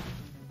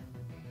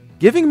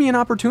 Giving me an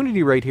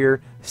opportunity right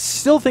here.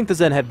 Still think the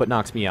Zen Headbutt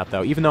knocks me out,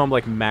 though, even though I'm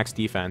like max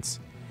defense.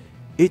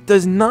 It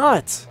does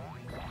not.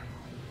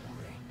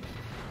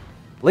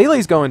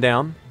 Lele's going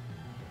down.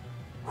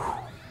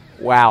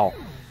 Wow.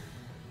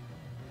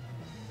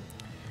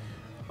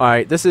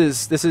 Alright, this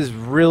is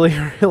really,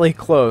 really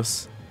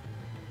close.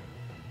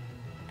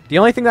 The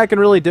only thing that I can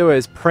really do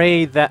is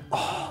pray that...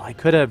 Oh, I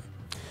could have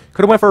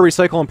went for a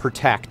Recycle and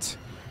Protect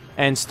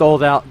and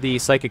stalled out the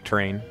Psychic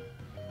Terrain.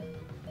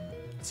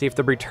 See if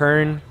the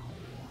return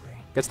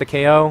gets the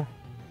KO.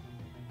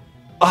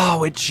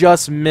 Oh, it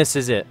just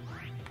misses it.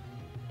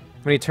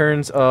 Many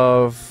turns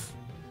of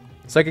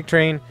Psychic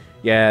Terrain.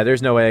 Yeah,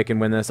 there's no way I can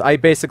win this. I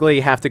basically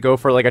have to go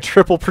for like a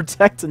triple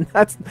protect, and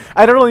that's...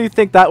 I don't really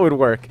think that would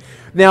work.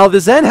 Now,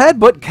 the Zen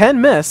Headbutt can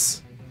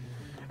miss.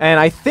 And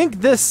I think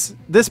this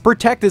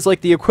protect is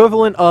like the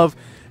equivalent of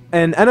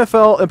an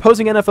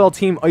opposing NFL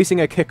team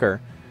icing a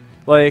kicker.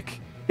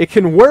 Like, it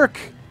can work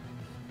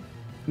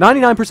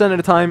 99% of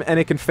the time, and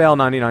it can fail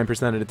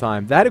 99% of the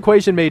time. That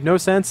equation made no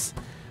sense,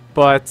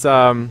 but...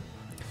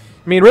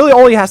 I mean, really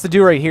all he has to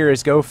do right here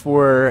is go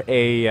for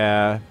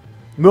a...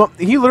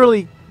 he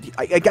literally...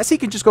 I guess he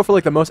can just go for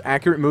like the most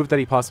accurate move that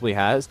he possibly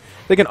has.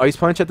 I think an Ice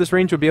Punch at this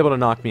range would be able to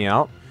knock me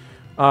out.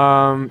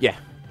 Yeah.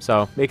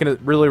 So, making a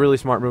really, really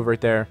smart move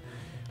right there.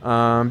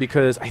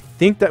 Because I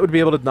think that would be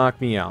able to knock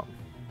me out.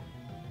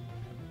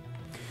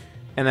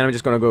 And then I'm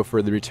just going to go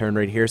for the return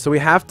right here. So we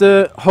have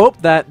to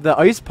hope that the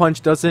Ice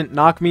Punch doesn't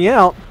knock me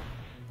out.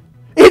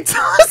 It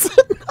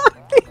doesn't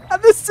knock me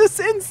out! This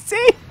is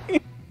insane!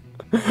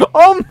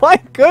 Oh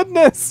my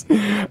goodness!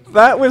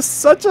 That was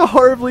such a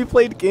horribly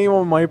played game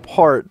on my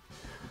part.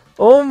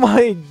 Oh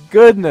my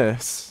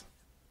goodness.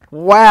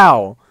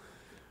 Wow.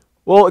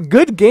 Well,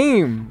 good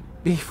game,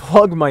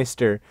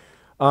 Pflugmeister.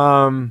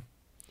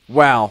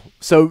 Wow.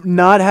 So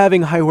not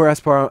having high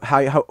horsepower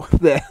high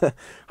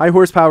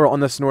horsepower on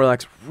the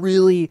Snorlax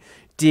really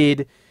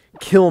did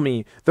kill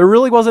me. There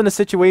really wasn't a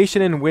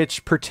situation in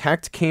which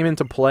Protect came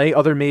into play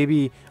other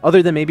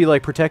than maybe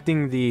like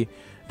protecting the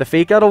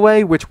Fake Out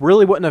away, which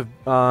really wouldn't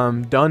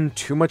have done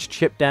too much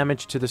chip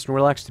damage to the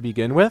Snorlax to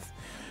begin with.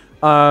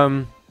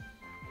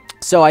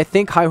 So I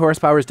think high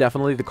horsepower is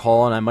definitely the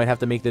call, and I might have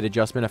to make that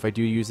adjustment if I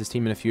do use this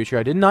team in the future.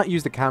 I did not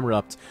use the camera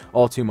up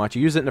all too much. I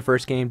used it in the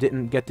first game,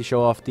 didn't get to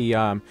show off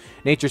the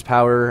Nature's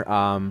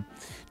Power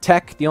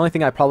tech. The only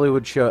thing I probably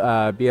would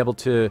be able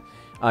to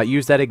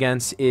use that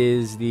against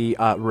is the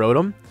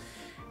Rotom.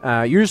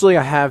 Usually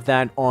I have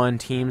that on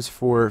teams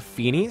for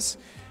Feenies,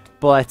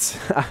 but...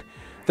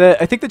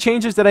 I think the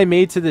changes that I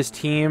made to this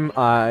team,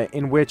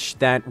 in which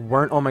that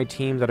weren't on my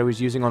team that I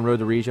was using on Road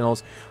to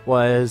Regionals,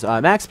 was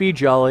Max Speed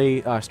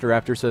Jolly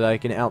Staraptor so that I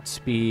can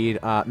outspeed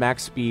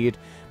Max Speed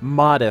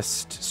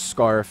Modest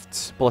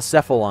Scarfed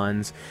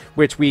Blacephalons,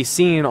 which we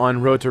seen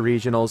on Road to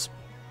Regionals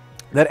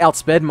that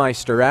outsped my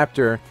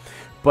Staraptor,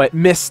 but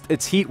missed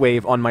its Heat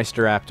Wave on my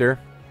Staraptor.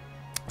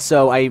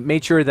 So I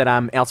made sure that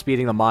I'm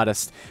outspeeding the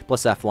modest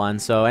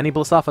Blacephalon. So any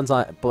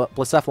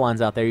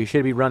Blacephalons out there, you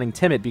should be running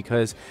Timid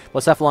because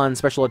Blacephalon's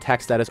special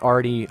attack status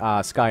already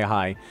sky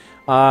high.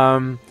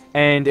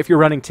 And if you're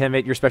running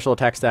Timid, your special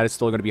attack status is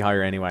still going to be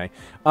higher anyway.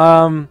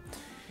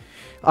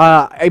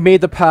 I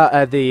made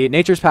the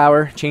Nature's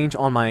Power change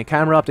on my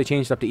camera up. They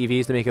changed up the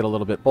EVs to make it a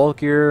little bit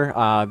bulkier.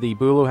 The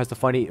Bulu has the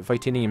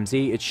Fightinium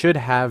Z. It should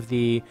have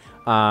the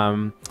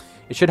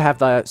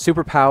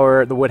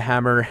Superpower, the Wood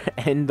Hammer,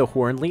 and the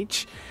Horn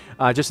Leech.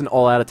 Just an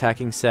all-out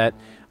attacking set.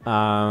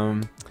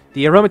 The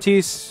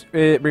Aromatisse,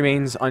 it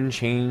remains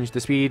unchanged.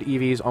 The Speed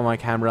EVs on my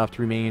camera up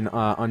to remain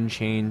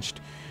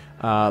unchanged.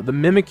 The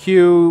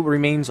Mimikyu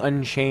remains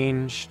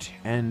unchanged.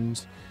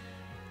 And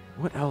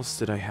what else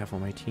did I have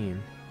on my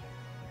team?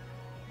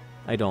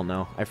 I don't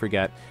know. I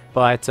forget.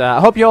 But I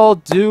hope you all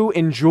do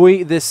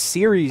enjoy this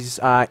series.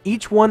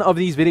 Each one of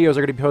these videos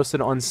are going to be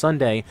posted on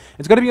Sunday.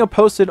 It's going to be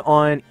posted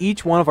on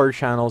each one of our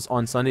channels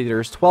on Sunday.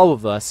 There's 12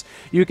 of us.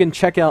 You can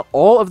check out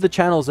all of the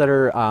channels that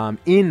are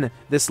in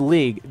this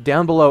league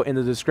down below in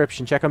the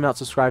description. Check them out,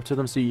 subscribe to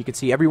them so you can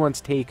see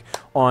everyone's take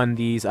on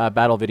these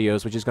battle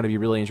videos, which is going to be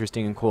really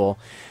interesting and cool.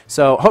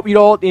 So hope you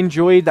all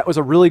enjoyed. That was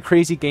a really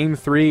crazy Game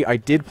 3. I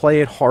did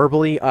play it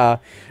horribly.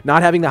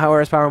 Not having the high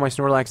RS power on my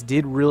Snorlax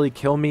did really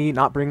kill me.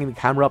 Not bringing the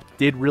camera up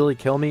did really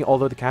kill me,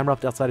 although the camera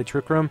up outside of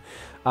Trick Room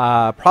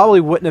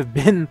probably wouldn't have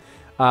been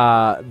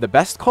the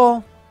best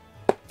call,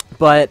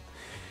 but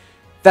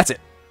that's it.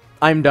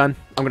 I'm done.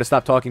 I'm going to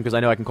stop talking because I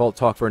know I can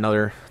talk for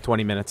another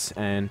 20 minutes,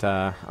 and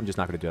I'm just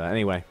not going to do that.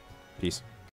 Anyway, peace.